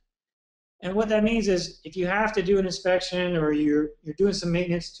consent. And what that means is if you have to do an inspection or you're doing some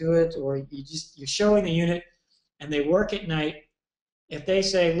maintenance to it or you're showing the unit and they work at night, if they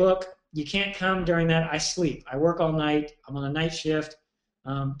say, look, you can't come during that, I sleep, I work all night, I'm on a night shift,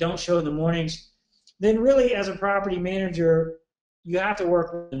 don't show in the mornings, then really as a property manager, you have to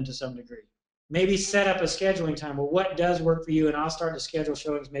work with them to some degree. Maybe set up a scheduling time. Well, what does work for you? And I'll start to schedule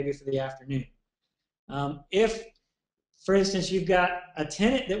showings maybe for the afternoon. If, for instance, you've got a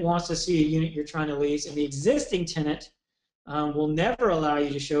tenant that wants to see a unit you're trying to lease, and the existing tenant will never allow you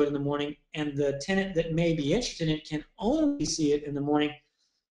to show it in the morning, and the tenant that may be interested in it can only see it in the morning,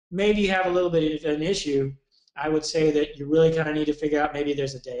 maybe you have a little bit of an issue. I would say that you really kind of need to figure out maybe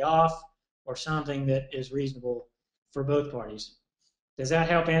there's a day off or something that is reasonable for both parties. Does that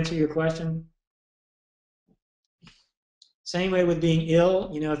help answer your question? Same way with being ill.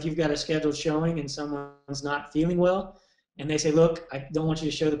 If you've got a scheduled showing and someone's not feeling well, and they say, look, I don't want you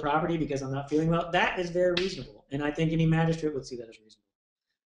to show the property because I'm not feeling well, that is very reasonable. And I think any magistrate would see that as reasonable.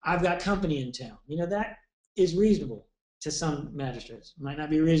 I've got company in town. That is reasonable to some magistrates. It might not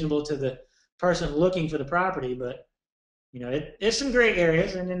be reasonable to the person looking for the property, but it's some gray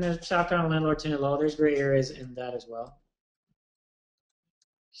areas. And in the South Carolina Landlord Tenant Law, there's gray areas in that as well.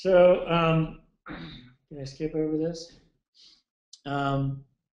 So can I skip over this?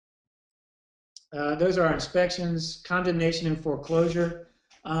 Those are our inspections, condemnation, and foreclosure.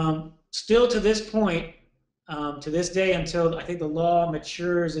 Still to this point, to this day, until I think the law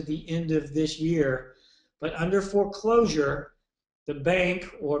matures at the end of this year, but under foreclosure, the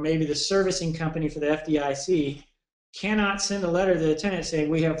bank or maybe the servicing company for the FDIC cannot send a letter to the tenant saying,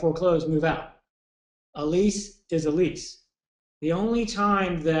 we have foreclosed, move out. A lease is a lease. The only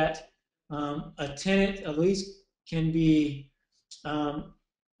time that a lease can be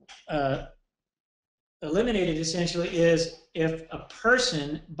eliminated essentially is if a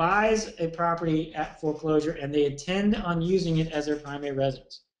person buys a property at foreclosure and they intend on using it as their primary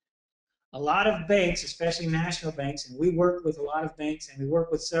residence. A lot of banks, especially national banks, and we work with a lot of banks and we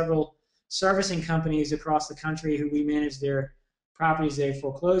work with several servicing companies across the country who we manage their properties they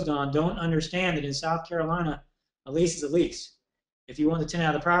foreclosed on, don't understand that in South Carolina, a lease is a lease. If you want the tenant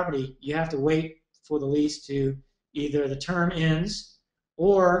out of the property, you have to wait for the lease to either the term ends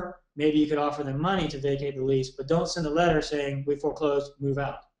or maybe you could offer them money to vacate the lease, but don't send a letter saying we foreclosed, move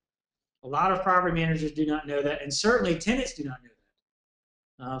out. A lot of property managers do not know that, and certainly tenants do not know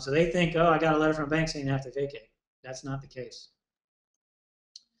that. So they think, oh, I got a letter from a bank saying I have to vacate. That's not the case.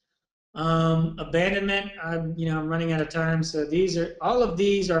 Abandonment, I'm running out of time. So all of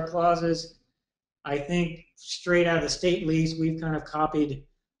these are clauses, I think, straight out of the state lease. We've kind of copied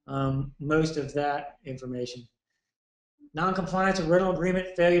most of that information. Non-compliance with rental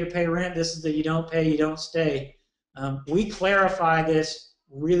agreement, failure to pay rent. This is the you don't pay, you don't stay. We clarify this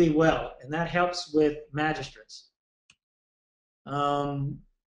really well, and that helps with magistrates. I'll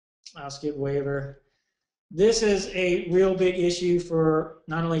skip waiver. This is a real big issue for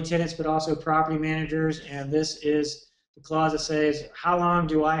not only tenants but also property managers, and this is the clause that says, how long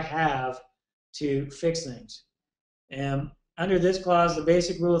do I have to fix things? And under this clause, the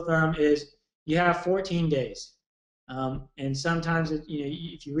basic rule of thumb is you have 14 days. And sometimes,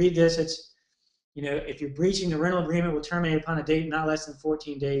 if you read this, it's, if you're breaching the rental agreement, will terminate upon a date not less than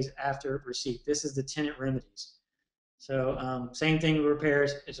 14 days after receipt. This is the tenant remedies. So same thing with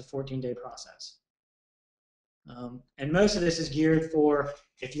repairs. It's a 14-day process. And most of this is geared for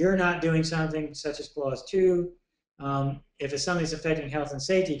if you're not doing something such as clause 2, if it's something that's affecting health and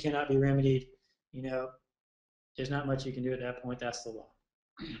safety cannot be remedied, there's not much you can do at that point. That's the law.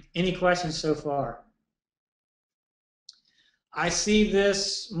 Any questions so far? I see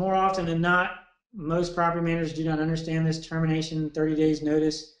this more often than not. Most property managers do not understand this termination 30 days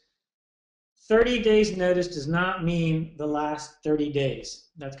notice. 30 days notice does not mean the last 30 days.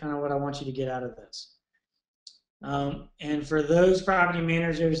 That's kind of what I want you to get out of this. And for those property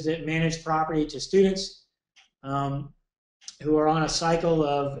managers that manage property to students who are on a cycle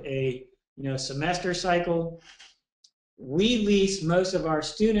of a semester cycle, we lease most of our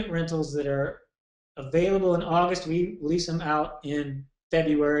student rentals that are available in August. We lease them out in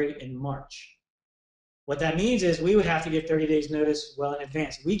February and March. What that means is we would have to give 30 days notice well in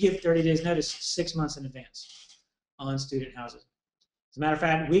advance. We give 30 days notice 6 months in advance on student houses. As a matter of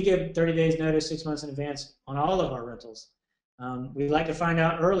fact, we give 30 days notice 6 months in advance on all of our rentals. We like to find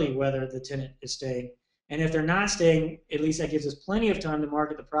out early whether the tenant is staying. And if they're not staying, at least that gives us plenty of time to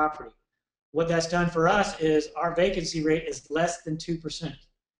market the property. What that's done for us is our vacancy rate is less than 2%.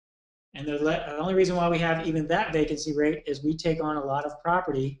 And the only reason why we have even that vacancy rate is we take on a lot of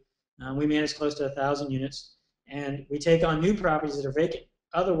property. We manage close to 1,000 units, and we take on new properties that are vacant.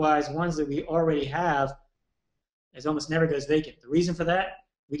 Otherwise, ones that we already have, it almost never goes vacant. The reason for that,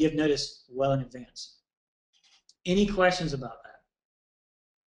 we give notice well in advance. Any questions about that?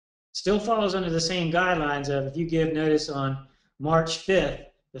 Still falls under the same guidelines of if you give notice on March 5th,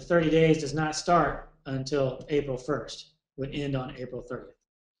 the 30 days does not start until April 1st, would end on April 30th.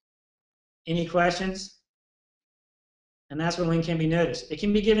 Any questions? And that's when lien can be noticed. It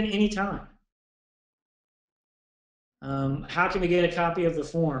can be given any time. How can we get a copy of the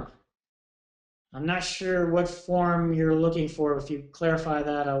form? I'm not sure what form you're looking for. If you clarify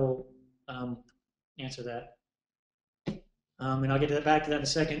that, I will answer that. And I'll get back to that in a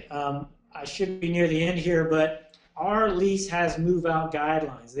second. I should be near the end here, but our lease has move-out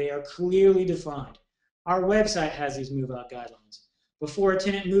guidelines. They are clearly defined. Our website has these move-out guidelines. Before a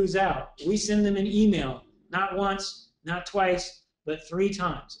tenant moves out, we send them an email, not once, not twice, but 3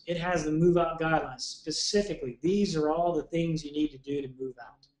 times. It has the move-out guidelines specifically. These are all the things you need to do to move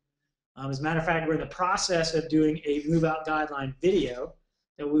out. As a matter of fact, we're in the process of doing a move-out guideline video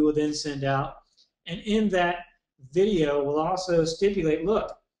that we will then send out. And in that video, we'll also stipulate,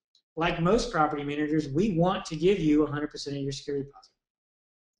 look, like most property managers, we want to give you 100% of your security deposit.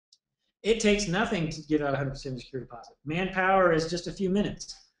 It takes nothing to give out 100% of your security deposit. Manpower is just a few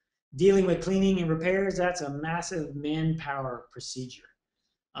minutes. Dealing with cleaning and repairs, that's a massive manpower procedure.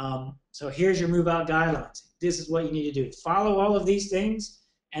 So here's your move-out guidelines. This is what you need to do. Follow all of these things,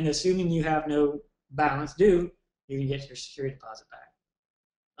 and assuming you have no balance due, you can get your security deposit back.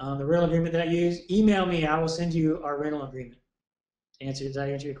 The rental agreement that I use, email me. I will send you our rental agreement. Does that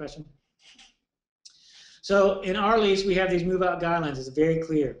answer your question? So in our lease, we have these move-out guidelines. It's very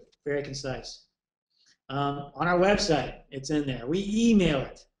clear, very concise. On our website, it's in there. We email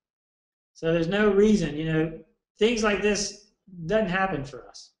it. So there's no reason, things like this doesn't happen for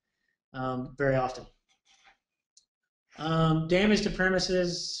us very often. Damage to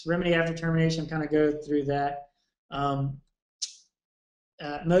premises, remedy after termination, kind of go through that.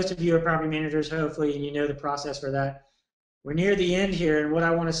 Most of you are property managers, hopefully, and you know the process for that. We're near the end here, and what I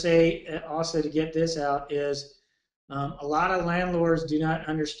want to say also to get this out is a lot of landlords do not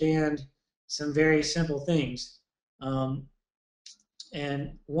understand some very simple things.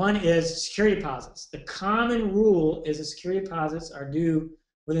 And one is security deposits. The common rule is that security deposits are due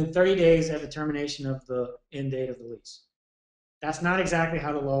within 30 days at the termination of the end date of the lease. That's not exactly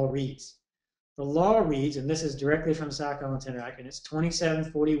how the law reads. The law reads, and this is directly from the South Carolina Tenant Act, and it's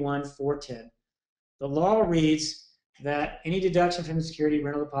 2741-410. The law reads that any deduction from the security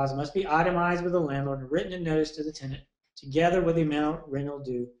rental deposit must be itemized with the landlord and written in notice to the tenant, together with the amount rental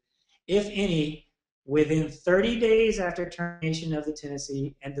due, if any, within 30 days after termination of the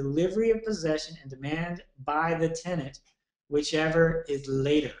tenancy and delivery of possession and demand by the tenant, whichever is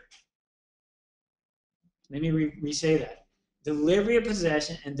later. Let me re-say that. Delivery of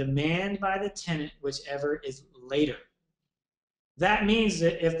possession and demand by the tenant, whichever is later. That means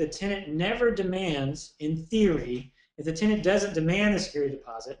that if the tenant never demands, in theory, if the tenant doesn't demand the security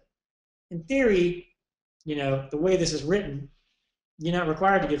deposit, in theory, the way this is written, you're not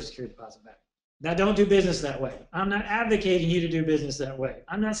required to give the security deposit back. Now, don't do business that way. I'm not advocating you to do business that way.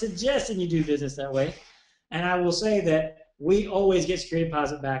 I'm not suggesting you do business that way. And I will say that we always get security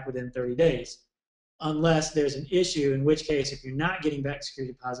deposit back within 30 days, unless there's an issue, in which case, if you're not getting back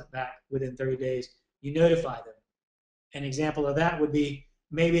security deposit back within 30 days, you notify them. An example of that would be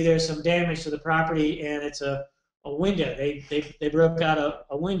maybe there's some damage to the property and it's a window. They broke out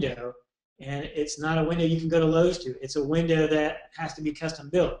a window, and it's not a window you can go to Lowe's to. It's a window that has to be custom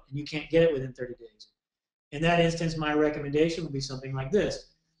built, and you can't get it within 30 days. In that instance, my recommendation would be something like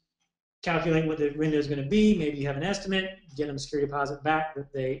this. Calculate what the window is going to be. Maybe you have an estimate. Get them a security deposit back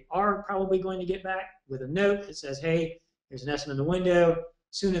that they are probably going to get back with a note that says, hey, here's an estimate of the window.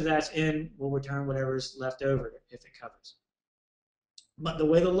 As soon as that's in, we'll return whatever's left over if it covers. But the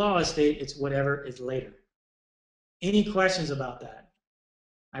way the law is stated, it's whatever is later. Any questions about that?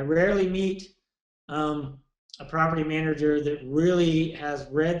 I rarely meet a property manager that really has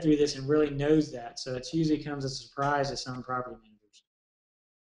read through this and really knows that. So it usually comes as a surprise to some property managers.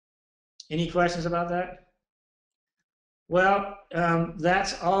 Any questions about that? Well,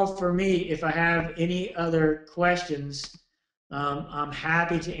 that's all for me. If I have any other questions, I'm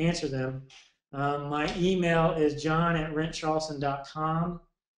happy to answer them. My email is john@rentcharleston.com.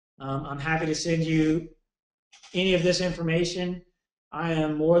 I'm happy to send you any of this information. I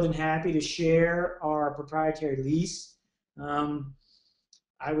am more than happy to share our proprietary lease.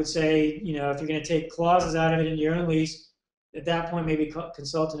 I would say, if you're going to take clauses out of it in your own lease, at that point, maybe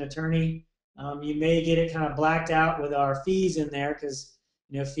consult an attorney. You may get it kind of blacked out with our fees in there because,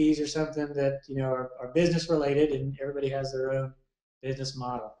 fees are something that, are business related, and everybody has their own business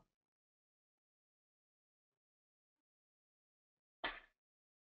model.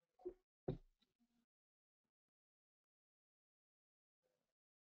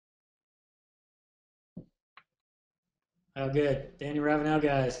 Oh, good. Danny Ravenel,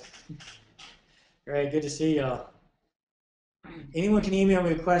 guys. Great. Good to see y'all. Anyone can email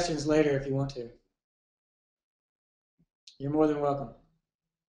me questions later if you want to. You're more than welcome.